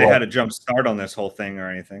not like they had a jump start on this whole thing or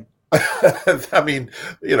anything. I mean,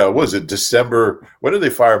 you know, was it December? When did they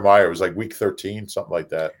fire Meyer? It was like week 13, something like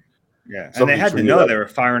that. Yeah, and they had to know they were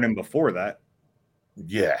firing him before that.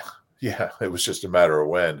 Yeah, it was just a matter of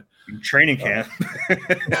when. In training camp.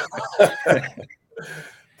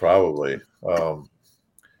 Probably.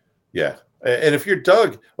 Yeah. And if you're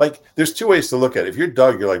Doug, like, there's two ways to look at it. If you're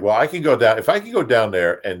Doug, you're like, well, I can go down. If I can go down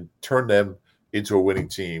there and turn them into a winning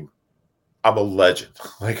team, I'm a legend.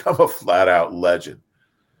 Like, I'm a flat out legend.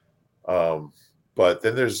 But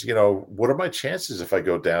then there's, you know, what are my chances if I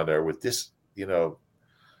go down there with this, you know,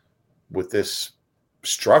 with this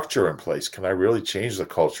structure in place? Can I really change the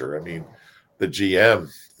culture? I mean, the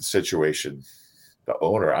GM situation, the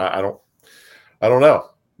owner, I don't know.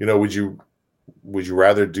 You know, would you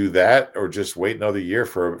rather do that or just wait another year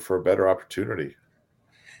for a better opportunity?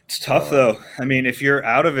 It's tough though. I mean, if you're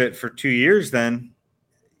out of it for 2 years, then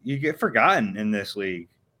you get forgotten in this league.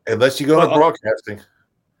 Unless you go to broadcasting.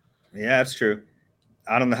 Yeah, that's true.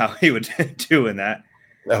 I don't know how he would do in that.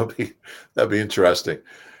 That'd be interesting.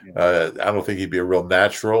 Yeah. I don't think he'd be a real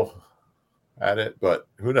natural at it, but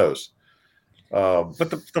who knows? But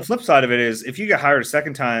the flip side of it is, if you get hired a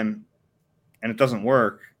second time and it doesn't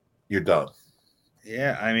work, you're done.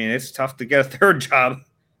 Yeah, I mean, it's tough to get a third job.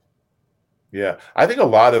 Yeah, I think a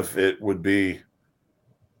lot of it would be,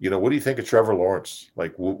 you know, what do you think of Trevor Lawrence?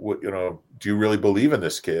 Like, what you know, do you really believe in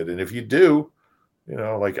this kid? And if you do, you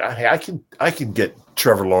know, like I can get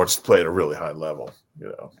Trevor Lawrence to play at a really high level.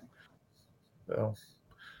 You know,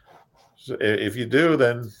 so if you do,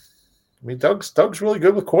 then I mean, Doug's really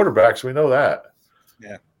good with quarterbacks. We know that.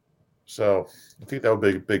 Yeah. So I think that would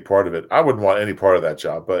be a big part of it. I wouldn't want any part of that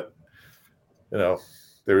job, but you know,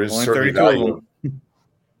 there is only certainly 32 value.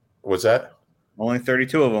 What's that? Only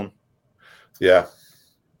 32 of them. Yeah.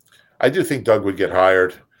 I do think Doug would get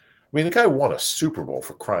hired. I mean, the guy won a Super Bowl,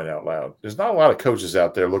 for crying out loud. There's not a lot of coaches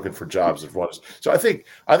out there looking for jobs that won. So I think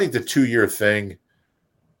the 2-year thing. I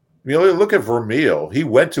mean, look at Vermeil. He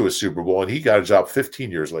went to a Super Bowl and he got a job 15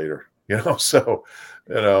 years later. So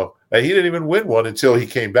and he didn't even win one until he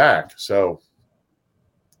came back. So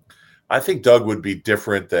I think Doug would be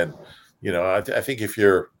different than, I think if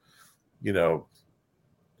you're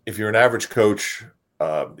an average coach,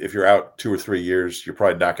 if you're out 2 or 3 years, you're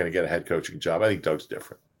probably not going to get a head coaching job. I think Doug's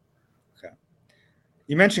different. Okay.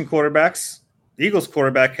 You mentioned quarterbacks. The Eagles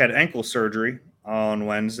quarterback had ankle surgery on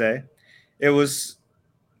Wednesday. It was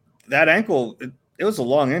that ankle. It was a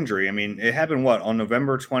long injury. I mean, it happened on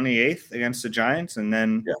November 28th against the Giants, and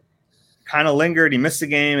then kind of lingered. He missed the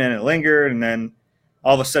game, and it lingered, and then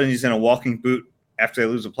all of a sudden he's in a walking boot after they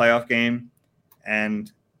lose a playoff game,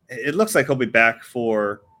 and it looks like he'll be back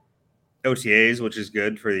for OTAs, which is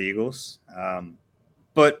good for the Eagles.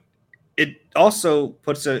 But it also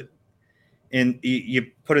puts it in.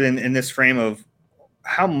 You put it in this frame of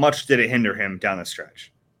how much did it hinder him down the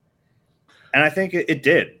stretch, and I think it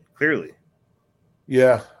did clearly.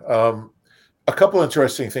 Yeah, a couple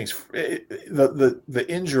interesting things. The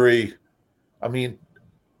injury. I mean,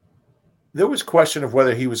 there was question of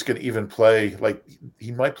whether he was going to even play. Like,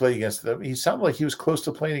 he might play against them. He sounded like he was close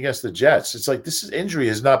to playing against the Jets. It's like this injury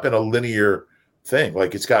has not been a linear thing.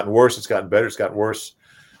 Like, it's gotten worse, it's gotten better, it's gotten worse.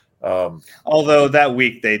 Although that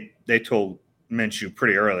week they told Minshew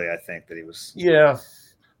pretty early, I think, that he was. Yeah.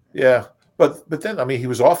 But then, I mean, he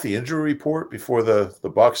was off the injury report before the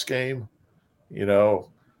Bucs game.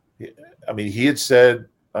 I mean, he had said.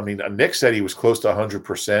 I mean, Nick said he was close to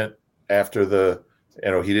 100% after the.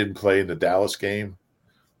 He didn't play in the Dallas game.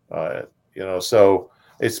 So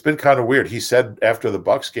it's been kind of weird. He said after the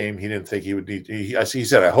Bucs game, he didn't think he would need. He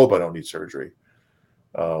said, "I hope I don't need surgery."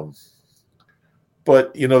 But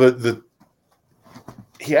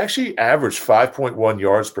he actually averaged 5.1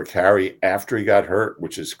 yards per carry after he got hurt,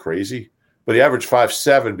 which is crazy. But he averaged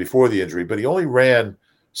 5.7 before the injury. But he only ran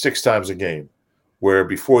 6 times a game, where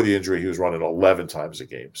before the injury he was running 11 times a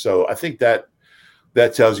game. So I think that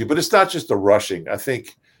tells you. But it's not just the rushing. I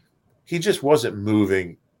think he just wasn't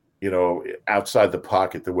moving, outside the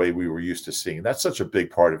pocket the way we were used to seeing. That's such a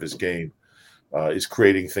big part of his game, is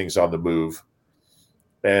creating things on the move.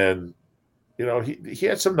 And he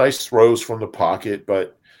had some nice throws from the pocket,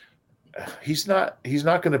 but he's not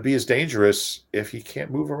going to be as dangerous if he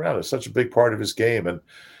can't move around. It's such a big part of his game, and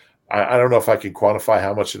I don't know if I can quantify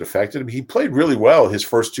how much it affected him. He played really well his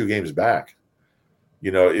first 2 games back.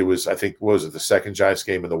 It was, I think, was it the second Giants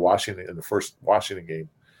game and the first Washington game,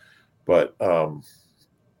 but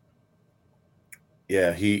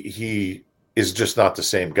he is just not the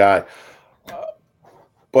same guy.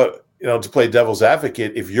 But to play devil's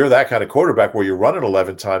advocate, if you're that kind of quarterback where you're running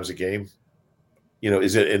 11 times a game,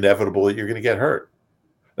 is it inevitable that you're going to get hurt?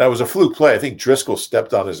 That was a fluke play. I think Driscoll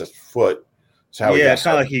stepped on his foot. It's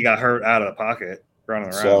not like he got hurt out of the pocket running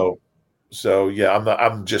around. So yeah,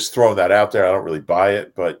 I'm just throwing that out there. I don't really buy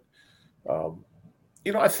it, but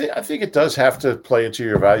I think it does have to play into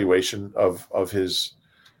your evaluation of his,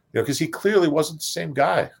 because he clearly wasn't the same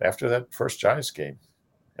guy after that first Giants game.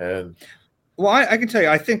 And I can tell you,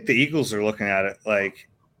 I think the Eagles are looking at it like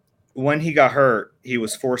when he got hurt, he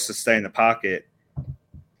was forced to stay in the pocket,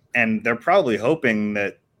 and they're probably hoping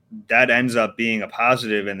that ends up being a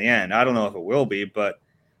positive in the end. I don't know if it will be, but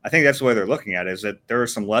I think that's the way they're looking at it, is that there are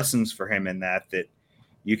some lessons for him in that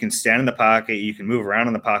you can stand in the pocket, you can move around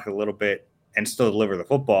in the pocket a little bit and still deliver the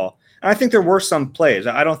football. And I think there were some plays.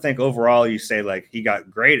 I don't think overall you say like he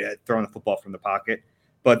got great at throwing the football from the pocket,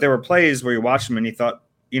 but there were plays where you watched him and you thought,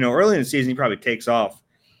 early in the season, he probably takes off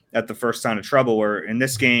at the first sign of trouble, where in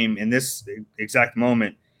this game, in this exact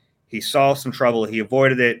moment, he saw some trouble. He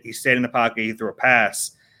avoided it. He stayed in the pocket. He threw a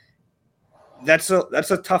pass. That's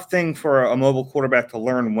a tough thing for a mobile quarterback to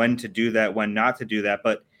learn when to do that, when not to do that.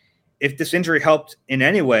 But if this injury helped in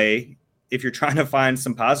any way, if you're trying to find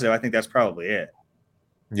some positive, I think that's probably it.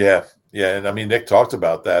 Yeah. And I mean, Nick talked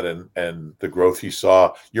about that and the growth he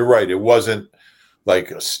saw. You're right. It wasn't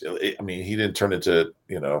like, he didn't turn into,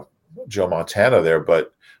 Joe Montana there,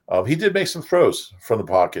 but he did make some throws from the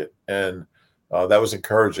pocket, and that was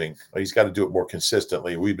encouraging. He's got to do it more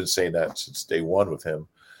consistently. We've been saying that since day one with him.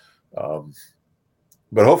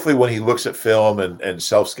 But hopefully when he looks at film and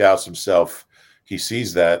self-scouts himself, he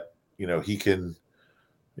sees that, he can,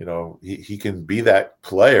 he can be that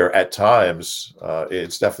player at times.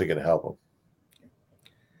 It's definitely going to help him.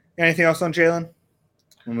 Anything else on Jalen?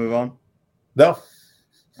 We'll move on. No.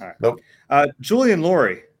 All right. Nope. Julian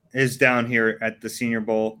Laurie is down here at the Senior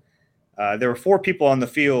Bowl. There were 4 people on the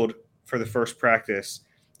field for the first practice.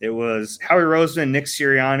 It was Howie Roseman, Nick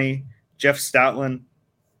Sirianni, Jeff Stoutland,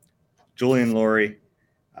 Julian Lurie.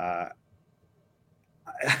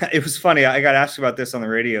 It was funny. I got asked about this on the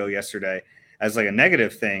radio yesterday as like a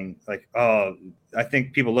negative thing. Like, oh, I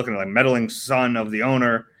think people looking at like meddling son of the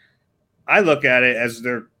owner. I look at it as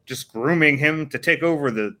they're just grooming him to take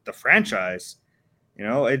over the franchise. You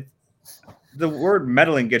know, the word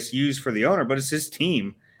meddling gets used for the owner, but it's his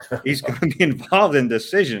team. He's going to be involved in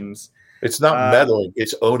decisions. It's not meddling.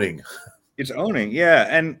 It's owning. It's owning. Yeah.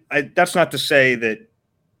 And that's not to say that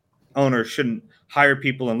owners shouldn't hire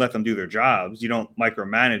people and let them do their jobs. You don't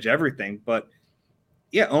micromanage everything, but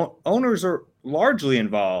yeah, owners are largely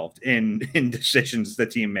involved in decisions the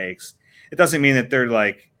team makes. It doesn't mean that they're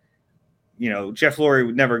like, you know, Jeff Lurie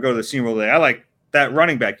would never go to the Senior Bowl. I like that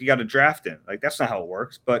running back. You got to draft him. Like, that's not how it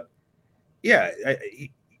works. But yeah,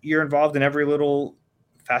 you're involved in every little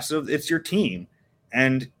facet of it's your team.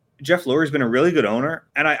 And Jeff Lurie has been a really good owner.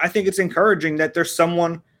 And I think it's encouraging that there's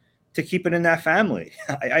someone to keep it in that family.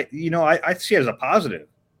 I see it as a positive.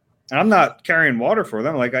 And I'm not carrying water for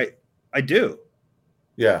them. Like I do.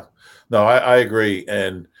 Yeah, no, I agree.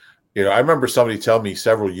 And, you know, I remember somebody telling me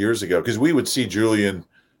several years ago, because we would see Julian,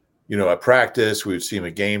 you know, at practice, we would see him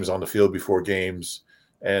at games, on the field before games.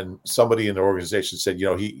 And somebody in the organization said, you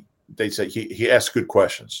know, they said he asks good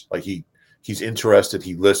questions. Like he's interested.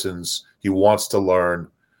 He listens. He wants to learn.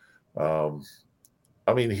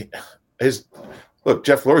 I mean, look,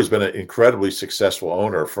 Jeff Lurie's been an incredibly successful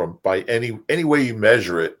owner by any way you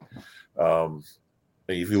measure it.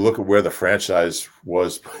 If you look at where the franchise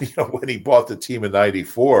was, you know, when he bought the team in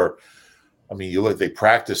 '94, I mean, you look, they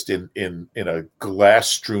practiced in a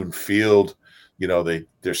glass-strewn field. You know,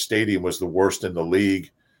 their stadium was the worst in the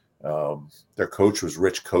league. Their coach was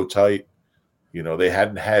Rich Kotite. You know, they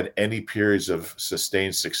hadn't had any periods of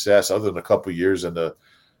sustained success other than a couple of years in the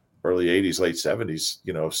early 80s, late 70s,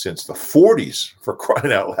 you know, since the 40s, for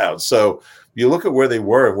crying out loud. So you look at where they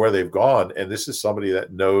were and where they've gone, and this is somebody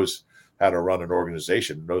that knows how to run an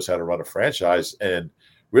organization, knows how to run a franchise. And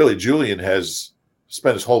really, Julian has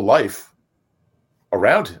spent his whole life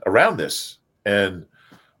around this. And,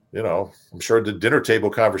 you know, I'm sure the dinner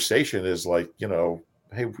table conversation is like, you know,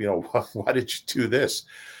 hey, you know, why did you do this?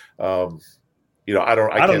 You know, I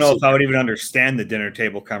don't know if I would even understand the dinner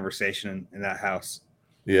table conversation in that house.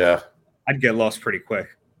 Yeah. I'd get lost pretty quick.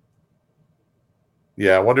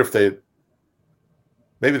 Yeah. I wonder if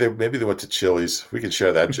maybe they went to Chili's. We can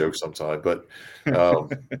share that joke sometime, but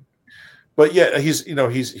yeah,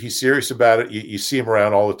 he's serious about it. You see him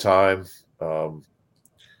around all the time.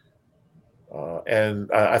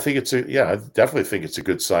 And I think I definitely think it's a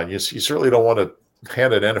good sign. You certainly don't want to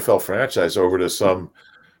hand an NFL franchise over to some,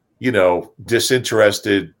 you know,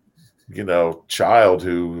 disinterested, you know, child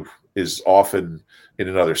who is often in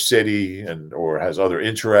another city or has other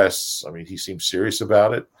interests. I mean, he seems serious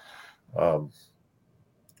about it.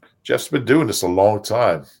 Jeff's been doing this a long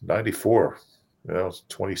time, 94, you know,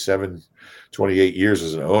 27, 28 years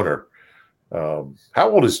as an owner. How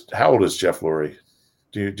old is Jeff Lurie?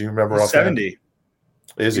 Do you remember? He's 70.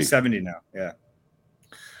 Is he? He's 70 now. Yeah.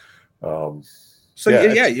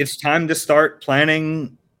 It's time to start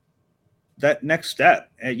planning that next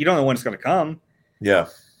step. You don't know when it's going to come. Yeah.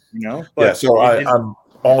 You know, but yeah, so I'm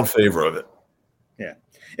all in favor of it. Yeah.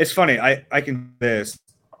 It's funny. I can this.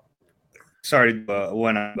 Sorry, but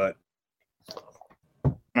when I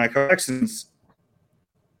covered Texans,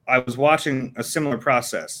 I was watching a similar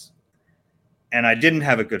process, and I didn't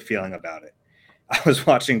have a good feeling about it. I was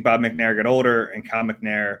watching Bob McNair get older and Kyle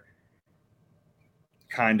McNair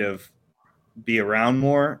kind of be around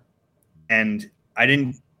more, and I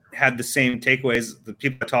didn't have the same takeaways. The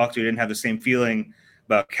people I talked to didn't have the same feeling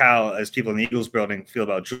about Cal as people in the Eagles building feel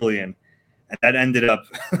about Julian, and that ended up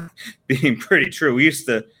being pretty true. We used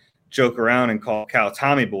to joke around and call Cal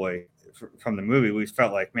Tommy Boy from the movie. We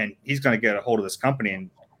felt like, man, he's going to get a hold of this company and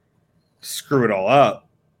screw it all up.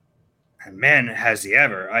 And man, has he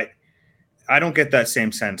ever. I don't get that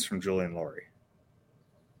same sense from Julian Lurie.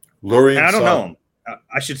 And I don't know him.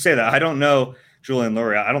 I should say that. I don't know Julian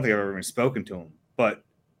Lurie. I don't think I've ever even spoken to him. But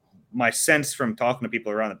my sense from talking to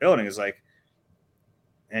people around the building is like,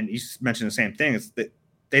 and you mentioned the same thing, is that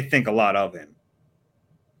they think a lot of him.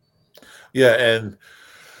 Yeah, and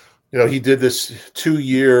you know, he did this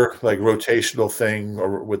 2-year like rotational thing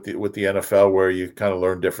with the NFL where you kind of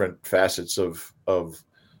learn different facets of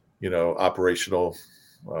you know, operational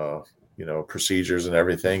you know, procedures and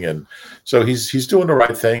everything. And so he's doing the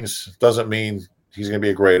right things. Doesn't mean he's going to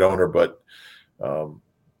be a great owner, but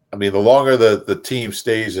I mean, the longer the team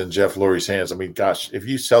stays in Jeff Lurie's hands, I mean, gosh, if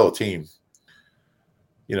you sell a team,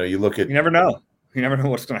 You look at you never know. You never know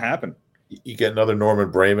what's going to happen. You get another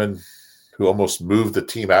Norman Brayman, who almost moved the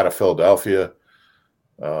team out of Philadelphia.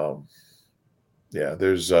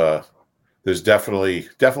 There's definitely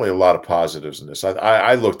a lot of positives in this.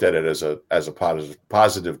 I looked at it as a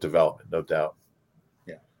positive development, no doubt.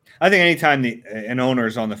 Yeah, I think anytime an owner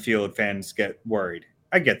is on the field, fans get worried.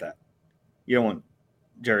 I get that. You don't want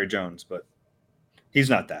Jerry Jones, but he's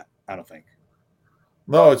not that. I don't think.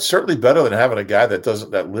 No, it's certainly better than having a guy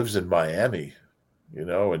that lives in Miami,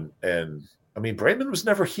 and I mean, Brayman was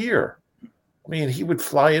never here. I mean, he would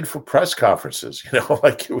fly in for press conferences,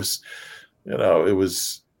 like it was,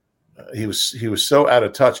 he was so out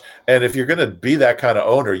of touch. And if you're going to be that kind of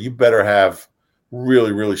owner, you better have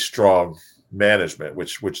really, really strong management,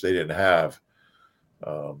 which they didn't have.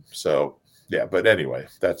 But anyway,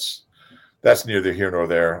 that's neither here nor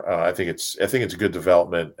there. I think it's a good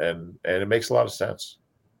development, and it makes a lot of sense.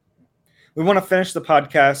 We want to finish the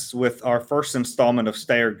podcast with our first installment of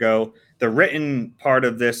Stay or Go. The written part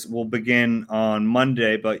of this will begin on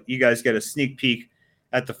Monday, but you guys get a sneak peek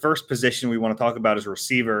at the first position we want to talk about as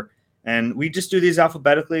receiver. And we just do these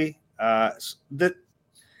alphabetically. The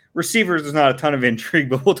receivers, there's not a ton of intrigue,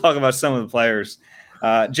 but we'll talk about some of the players.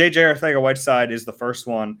 J.J. Arcega-Whiteside is the first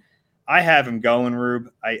one. I have him going, Rube.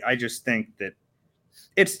 I just think that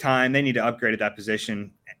it's time. They need to upgrade at that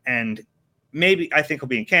position. And maybe I think he'll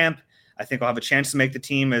be in camp. I think he'll have a chance to make the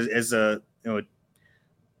team as an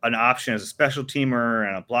option as a special teamer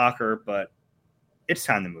and a blocker, but it's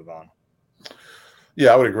time to move on.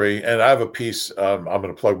 Yeah, I would agree. And I have a piece. I'm going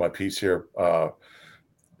to plug my piece here.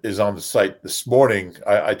 Is on the site this morning.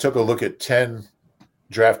 I took a look at 10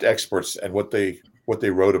 draft experts and what they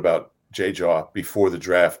wrote about J-Jaw before the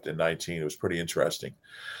draft in 19. It was pretty interesting.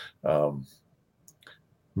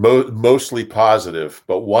 Mostly positive,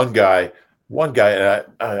 but one guy, and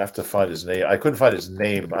I have to find his name. I couldn't find his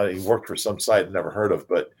name. He worked for some site I've never heard of,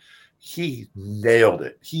 but he nailed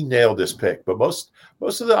it. He nailed this pick. But most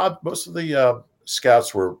of the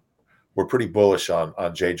scouts were pretty bullish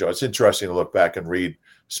on J-Jaw. It's interesting to look back and read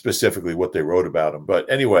specifically what they wrote about him. But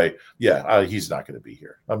anyway, he's not going to be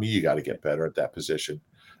here. I mean, you got to get better at that position,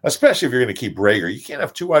 especially if you're going to keep Rager. You can't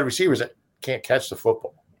have two wide receivers that can't catch the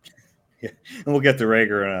football. Yeah, and we'll get to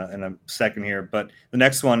Rager in a second here. But the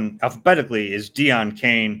next one alphabetically is Deion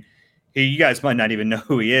Kane. You guys might not even know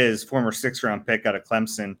who he is. Former 6th-round pick out of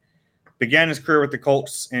Clemson. Began his career with the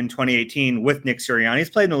Colts in 2018 with Nick Sirianni.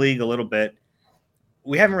 He's played in the league a little bit.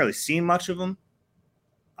 We haven't really seen much of him.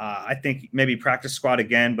 I think maybe practice squad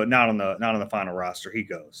again, but not on the final roster. He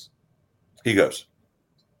goes.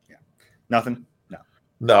 Yeah. Nothing?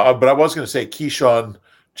 No, but I was going to say Keyshawn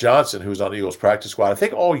Johnson, who's on the Eagles practice squad, I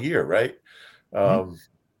think all year, right?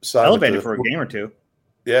 Elevated for a game or two.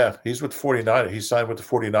 Yeah, he's with 49ers. He signed with the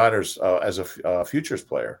 49ers as a futures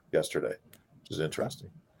player yesterday, which is interesting.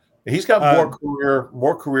 He's got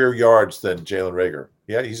more career yards than Jalen Reagor.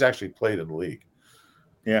 Yeah, he's actually played in the league.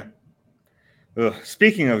 Yeah. Ugh.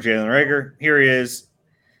 Speaking of Jalen Reagor, here he is.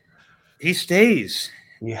 He stays.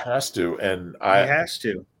 He has to, he has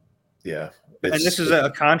to. Yeah. And this is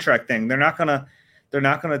a contract thing. They're not gonna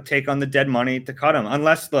take on the dead money to cut him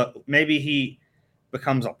unless maybe he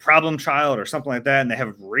becomes a problem child or something like that, and they have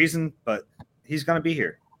a reason. But he's gonna be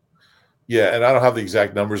here. Yeah, and I don't have the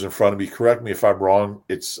exact numbers in front of me. Correct me if I'm wrong.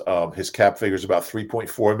 It's his cap figure is about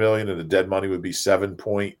 $3.4 million, and the dead money would be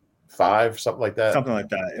 $7.5, something like that. Something like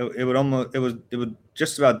that. It would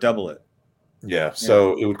just about double it. Yeah.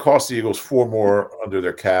 So it would cost the Eagles $4 more under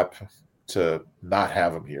their cap to not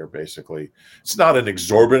have him here. Basically, it's not an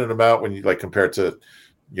exorbitant amount when you compared to,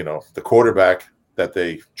 the quarterback that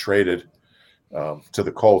they traded to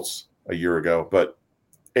the Colts a year ago, but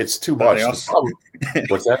it's too much. What's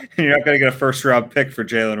that? You're not going to get a first-round pick for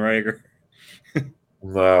Jalen Reagor.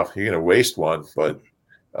 No, you're going to waste one. But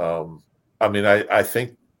I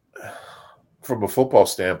think from a football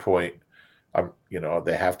standpoint,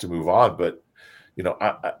 they have to move on. But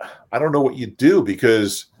I don't know what you do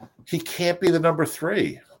because he can't be the number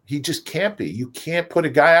 3. He just can't be. You can't put a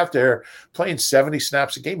guy out there playing 70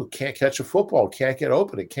 snaps a game who can't catch a football, can't get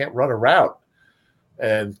open, and can't run a route,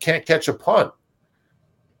 and can't catch a punt.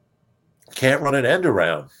 Can't run an end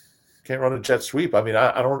around. Can't run a jet sweep. I mean,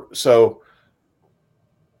 I don't. So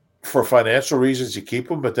for financial reasons, you keep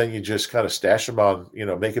him, but then you just kind of stash him on,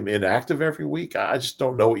 make him inactive every week. I just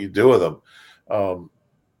don't know what you do with him.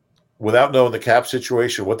 Without knowing the cap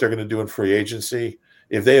situation, what they're going to do in free agency,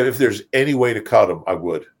 if there's any way to cut him, I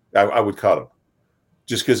would cut him.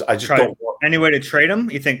 Just because I just don't want any way to trade him.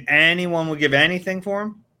 You think anyone would give anything for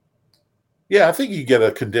him? Yeah, I think you get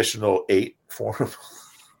a conditional 8 for him.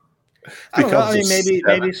 I don't know. I mean,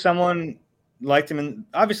 maybe someone liked him, and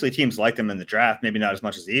obviously teams liked him in the draft. Maybe not as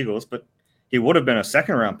much as the Eagles, but he would have been a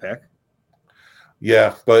second-round pick.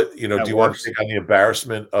 Yeah, but do you want works. to take on the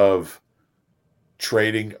embarrassment of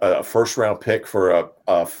trading a first-round pick for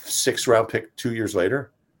a sixth-round pick 2 years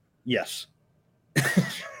later? Yes.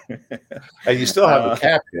 And you still have the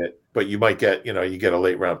cap hit, but you might get, you get a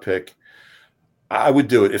late-round pick. I would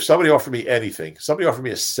do it. If somebody offered me anything, somebody offered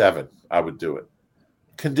me a 7, I would do it.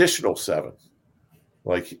 Conditional 7.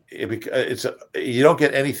 Like you don't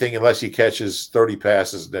get anything unless he catches 30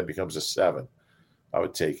 passes and then becomes a 7. I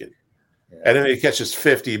would take it. Yeah. And then if he catches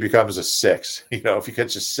 50, he becomes a 6. If he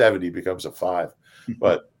catches 70, he becomes a 5.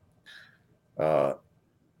 But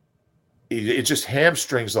it just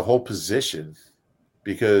hamstrings the whole position,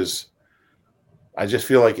 because I just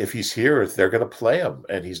feel like if he's here, they're going to play him,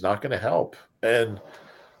 and he's not going to help. And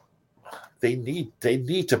they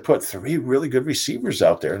need to put 3 really good receivers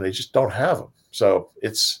out there, and they just don't have them. So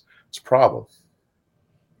it's a problem.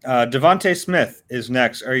 Devontae Smith is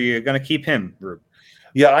next. Are you going to keep him, Rube?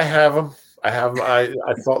 Yeah, I have him. I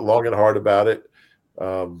thought long and hard about it.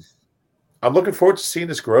 I'm looking forward to seeing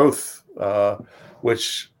his growth,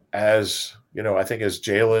 which, as I think as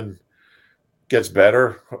Jalen gets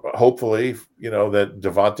better, hopefully, that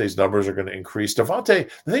Devontae's numbers are going to increase. The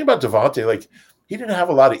thing about Devontae, like, he didn't have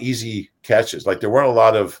a lot of easy catches. Like, there weren't a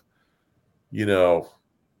lot of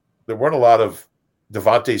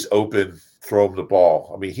Devontae's open, throw him the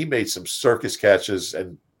ball. I mean, he made some circus catches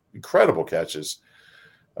and incredible catches.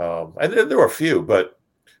 And there were a few, but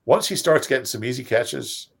once he starts getting some easy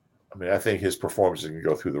catches, I mean, I think his performance is going to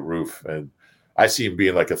go through the roof. And I see him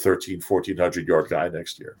being like a 1,400 yard guy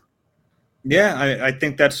next year. Yeah, I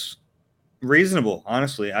think that's reasonable,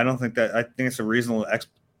 honestly. I think it's a reasonable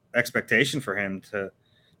expectation for him to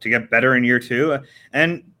get better in year 2.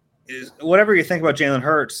 And whatever you think about Jalen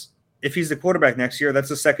Hurts, if he's the quarterback next year, that's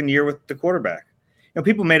the second year with the quarterback.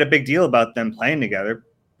 People made a big deal about them playing together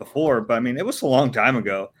before, but I mean, it was a long time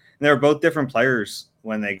ago. And they were both different players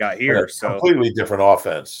when they got here. So completely different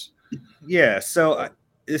offense. Yeah. So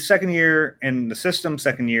the second year in the system,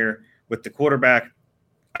 second year with the quarterback,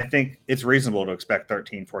 I think it's reasonable to expect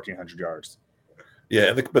 1,400 yards.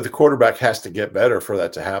 Yeah, but the quarterback has to get better for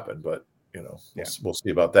that to happen. But we'll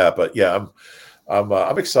see about that. But yeah,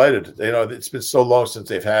 I'm excited. It's been so long since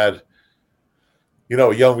they've had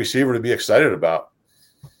a young receiver to be excited about.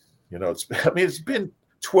 It's been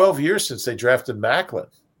 12 years since they drafted Macklin.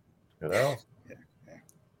 Yeah.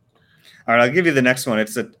 All right, I'll give you the next one.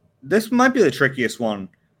 This might be the trickiest one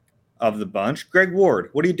of the bunch. Greg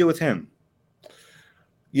Ward, what do you do with him?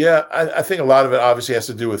 Yeah, I think a lot of it obviously has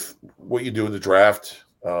to do with what you do in the draft.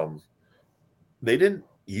 They didn't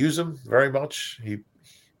use him very much.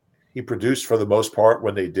 He produced for the most part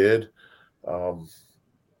when they did.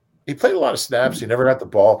 He played a lot of snaps. He never got the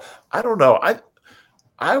ball. I don't know.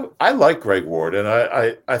 I like Greg Ward, and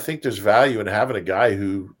I think there's value in having a guy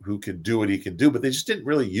who can do what he can do, but they just didn't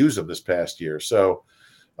really use him this past year. So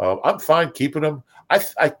I'm fine keeping him.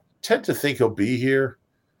 I tend to think he'll be here.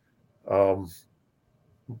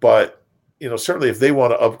 But certainly if they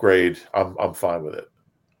want to upgrade, I'm fine with it.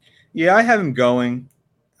 Yeah, I have him going.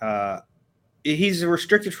 He's a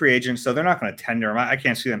restricted free agent, so they're not going to tender him. I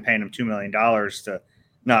can't see them paying him $2 million to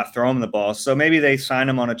not throw him the ball. So maybe they sign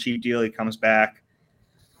him on a cheap deal. He comes back.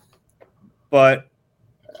 But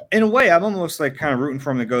in a way, I'm almost like kind of rooting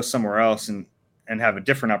for him to go somewhere else and have a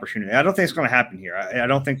different opportunity. I don't think it's going to happen here. I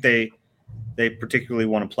don't think they particularly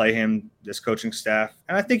want to play him, this coaching staff.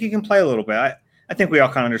 And I think he can play a little bit. I think we all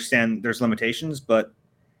kind of understand there's limitations, but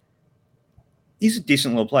he's a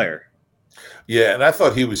decent little player. Yeah, and I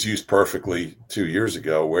thought he was used perfectly 2 years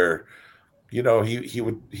ago, where he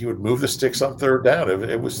would move the sticks on third down. If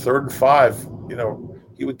it was 3rd and 5,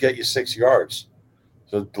 he would get you 6 yards.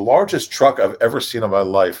 So the largest truck I've ever seen in my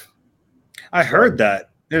life. I heard that.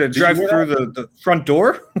 Did it drive through the front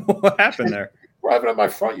door? What happened there? Driving in my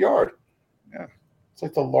front yard. Yeah. It's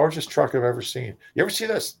like the largest truck I've ever seen. You ever see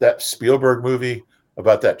that Spielberg movie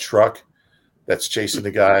about that truck that's chasing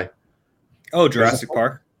the guy? Oh, Jurassic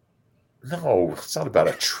Park? No, it's not about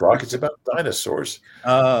a truck. It's about dinosaurs.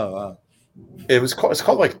 Oh. It's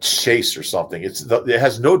called like Chase or something. It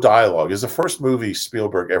has no dialogue. It's the first movie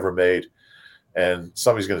Spielberg ever made. And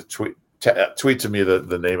somebody's going to tweet to me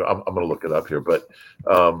the name. I'm going to look it up here. But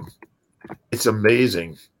it's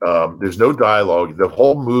amazing. There's no dialogue. The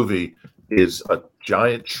whole movie is a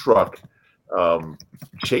giant truck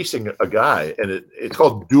chasing a guy, and it's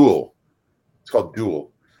called Duel. It's called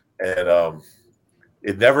Duel, and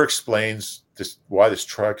it never explains why the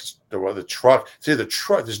truck. See the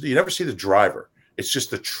truck. You never see the driver. It's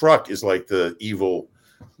just the truck is like the evil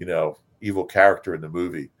character in the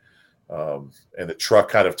movie. and the truck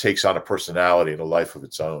kind of takes on a personality and a life of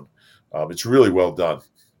its own. It's really well done.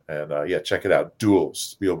 And check it out. Duels,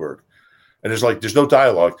 Spielberg. And there's no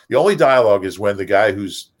dialogue. The only dialogue is when the guy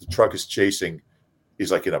who's the truck is chasing,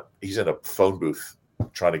 he's in a phone booth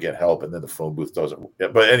trying to get help, and then the phone booth doesn't.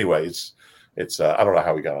 But anyway, it's I don't know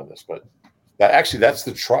how we got on this, but that's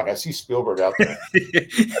the truck. I see Spielberg out there.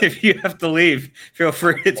 If you have to leave, feel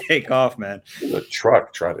free to take off, man. The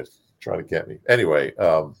truck trying to get me. Anyway,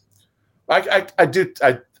 I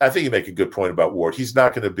think you make a good point about Ward. He's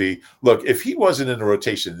not going to be. Look, if he wasn't in the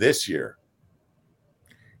rotation this year,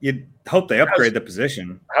 you'd hope they upgrade the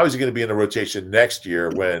position. How is he going to be in the rotation next year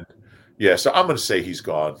when? Yeah, so I'm going to say he's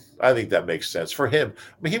gone. I think that makes sense for him.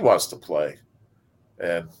 I mean, he wants to play,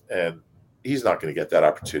 and he's not going to get that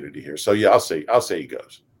opportunity here. So yeah, I'll say he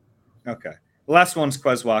goes. Okay. The last one's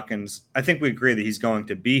Quez Watkins. I think we agree that he's going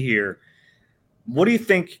to be here. What do you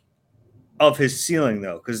think of his ceiling,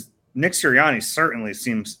 though? Because Nick Sirianni certainly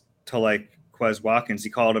seems to like Quez Watkins.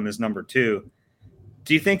 He called him his number 2.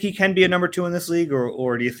 Do you think he can be a number 2 in this league,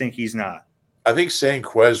 or do you think he's not? I think saying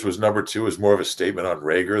Quez was number 2 is more of a statement on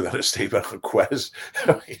Rager than a statement on Quez.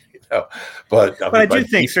 But I do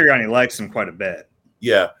think Sirianni likes him quite a bit.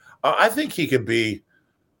 Yeah. I think he could be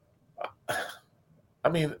 – I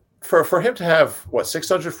mean, for him to have,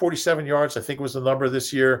 647 yards, I think was the number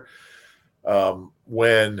this year,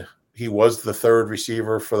 when he was the third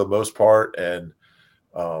receiver for the most part. And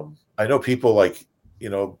I know people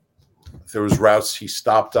there was routes he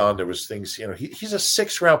stopped on. There was things, he's a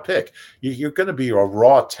 6th-round pick. You're going to be a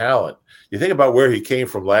raw talent. You think about where he came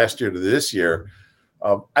from last year to this year.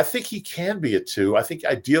 I think he can be a 2. I think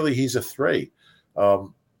ideally he's a 3.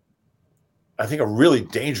 I think a really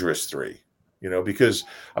dangerous 3, because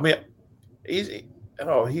I mean, he's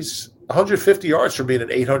 150 yards from being an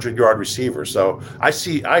 800-yard receiver. So I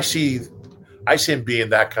see him being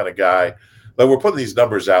that kind of guy. Like, we're putting these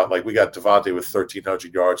numbers out. Like, we got Devontae with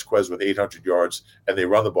 1,300 yards, Quez with 800 yards, and they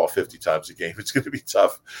run the ball 50 times a game. It's going to be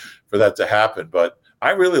tough for that to happen. But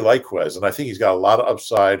I really like Quez, and I think he's got a lot of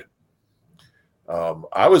upside.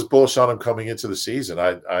 I was bullish on him coming into the season.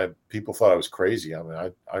 People thought I was crazy. I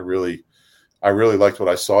mean, I really liked what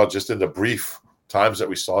I saw just in the brief times that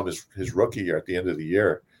we saw him his rookie year at the end of the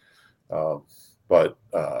year. But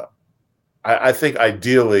I think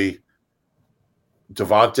ideally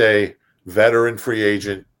Devontae, veteran free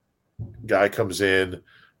agent guy, comes in,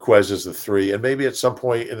 Quez is the 3, and maybe at some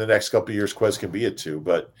point in the next couple of years Quez can be a 2,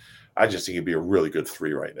 but I just think he'd be a really good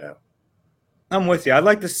 3 right now. I'm with you. I'd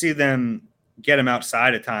like to see them get him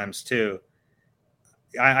outside at times too.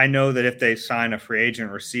 I know that if they sign a free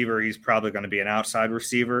agent receiver, he's probably going to be an outside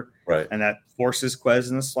receiver, right? And that forces Quez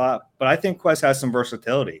in the slot. But I think Quez has some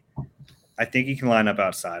versatility. I think he can line up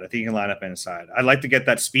outside. I think he can line up inside. I'd like to get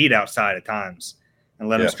that speed outside at times and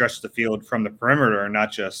let him stretch the field from the perimeter and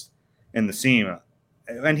not just in the seam.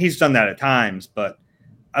 And he's done that at times, but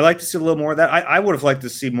I like to see a little more of that. I would have liked to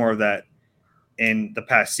see more of that in the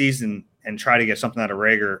past season and try to get something out of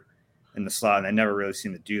Rager in the slot, and I never really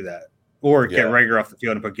seemed to do that. Or get Rager off the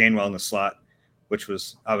field and put Gainwell in the slot,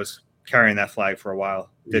 I was carrying that flag for a while.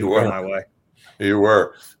 Didn't go my way. You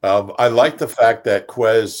were. I like the fact that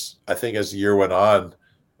Quez, I think as the year went on,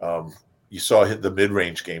 you saw the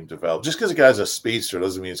mid-range game develop. Just because a guy's a speedster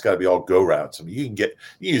doesn't mean it's got to be all go routes. I mean, you can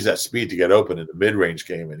use that speed to get open in the mid-range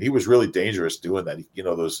game, and he was really dangerous doing that.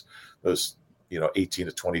 Those 18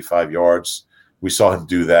 to 25 yards. We saw him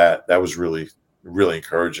do that. That was really, really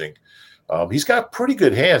encouraging. He's got pretty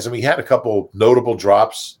good hands. I mean, he had a couple notable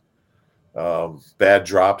drops, bad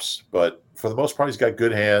drops, but for the most part, he's got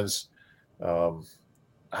good hands. I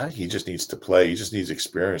think he just needs to play. He just needs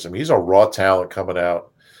experience. I mean, he's a raw talent coming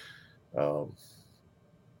out. To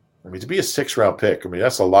be a 6th-round pick, I mean,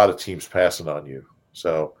 that's a lot of teams passing on you.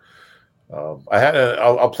 So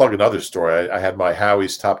I'll plug another story. I had my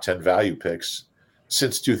Howie's top 10 value picks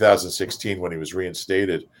since 2016 when he was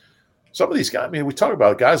reinstated. Some of these guys, I mean, we talk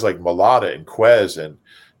about guys like Malata and Quez and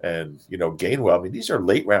Gainwell. I mean, these are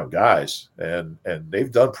late round guys, and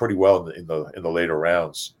they've done pretty well in the later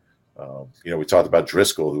rounds. We talked about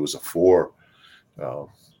Driscoll, who was a 4.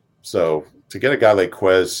 So to get a guy like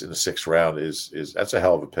Quez in the 6th round is that's a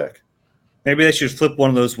hell of a pick. Maybe they should flip one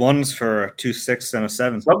of those ones for a 2 6 and a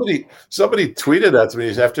 7. Somebody tweeted that to me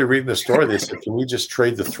after reading the story. They said, "Can we just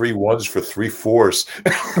trade the 3 1s for 3 4s?"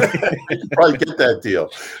 Probably get that deal.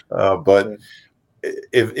 But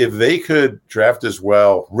if they could draft as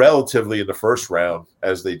well relatively in the 1st round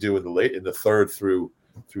as they do in the 3rd through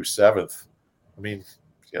 7th, I mean,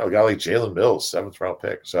 a guy like Jalen Mills, 7th round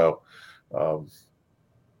pick. So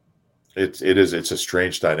it's a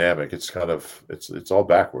strange dynamic. It's all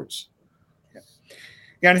backwards.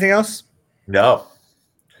 got anything else? No,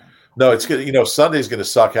 it's good. You know, Sunday's going to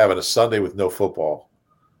suck having a Sunday with no football.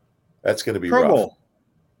 That's going to be Pro rough. Bowl.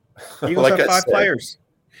 Eagles Like have I 5 said, players.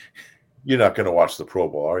 You're not going to watch the Pro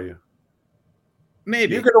Bowl, are you?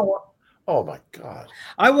 Maybe. You're going to watch. Oh my God.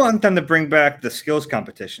 I want them to bring back the skills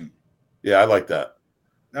competition. Yeah, I like that.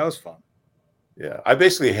 That was fun. Yeah, I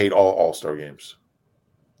basically hate all All-Star games.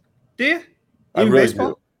 Do you? I Even really baseball?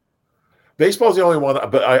 do. Baseball's the only one,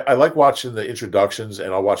 but I like watching the introductions,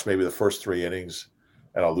 and I'll watch maybe the first 3 innings,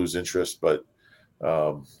 and I'll lose interest. But,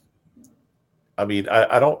 I mean,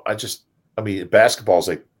 basketball's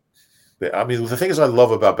like, I mean, the thing is, I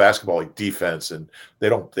love about basketball, like defense, and they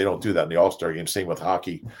don't do that in the All-Star game. Same with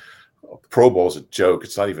hockey. Pro Bowl is a joke.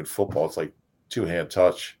 It's not even football. It's like 2-hand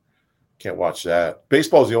touch. Can't watch that.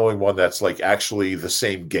 Baseball is the only one that's like actually the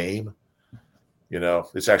same game. You know,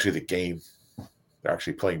 it's actually the game. They're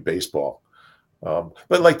actually playing baseball.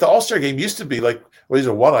 But like the All-Star game used to be like, well, these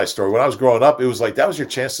are one-eye story. When I was growing up, it was like that was your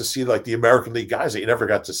chance to see like the American League guys that you never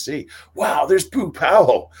got to see. Wow, there's Boo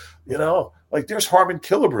Powell. You know, like there's Harmon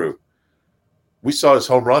Killebrew. We saw his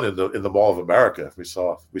home run in the Mall of America. We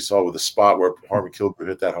saw with the spot where Harmon Killebrew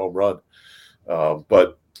hit that home run.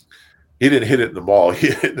 But he didn't hit it in the mall. He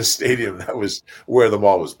hit it in the stadium. That was where the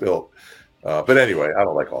mall was built. But anyway, I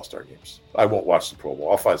don't like All-Star games. I won't watch the Pro Bowl.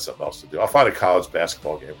 I'll find something else to do. I'll find a college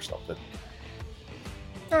basketball game or something.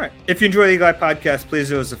 All right. If you enjoy the Eagle Eye Podcast, please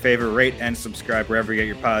do us a favor, rate and subscribe wherever you get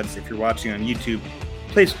your pods. If you're watching on YouTube,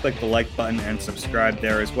 please click the like button and subscribe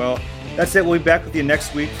there as well. That's it. We'll be back with you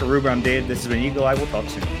next week. For Ruben, I'm Dave. This has been Eagle Eye. We'll talk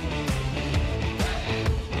soon.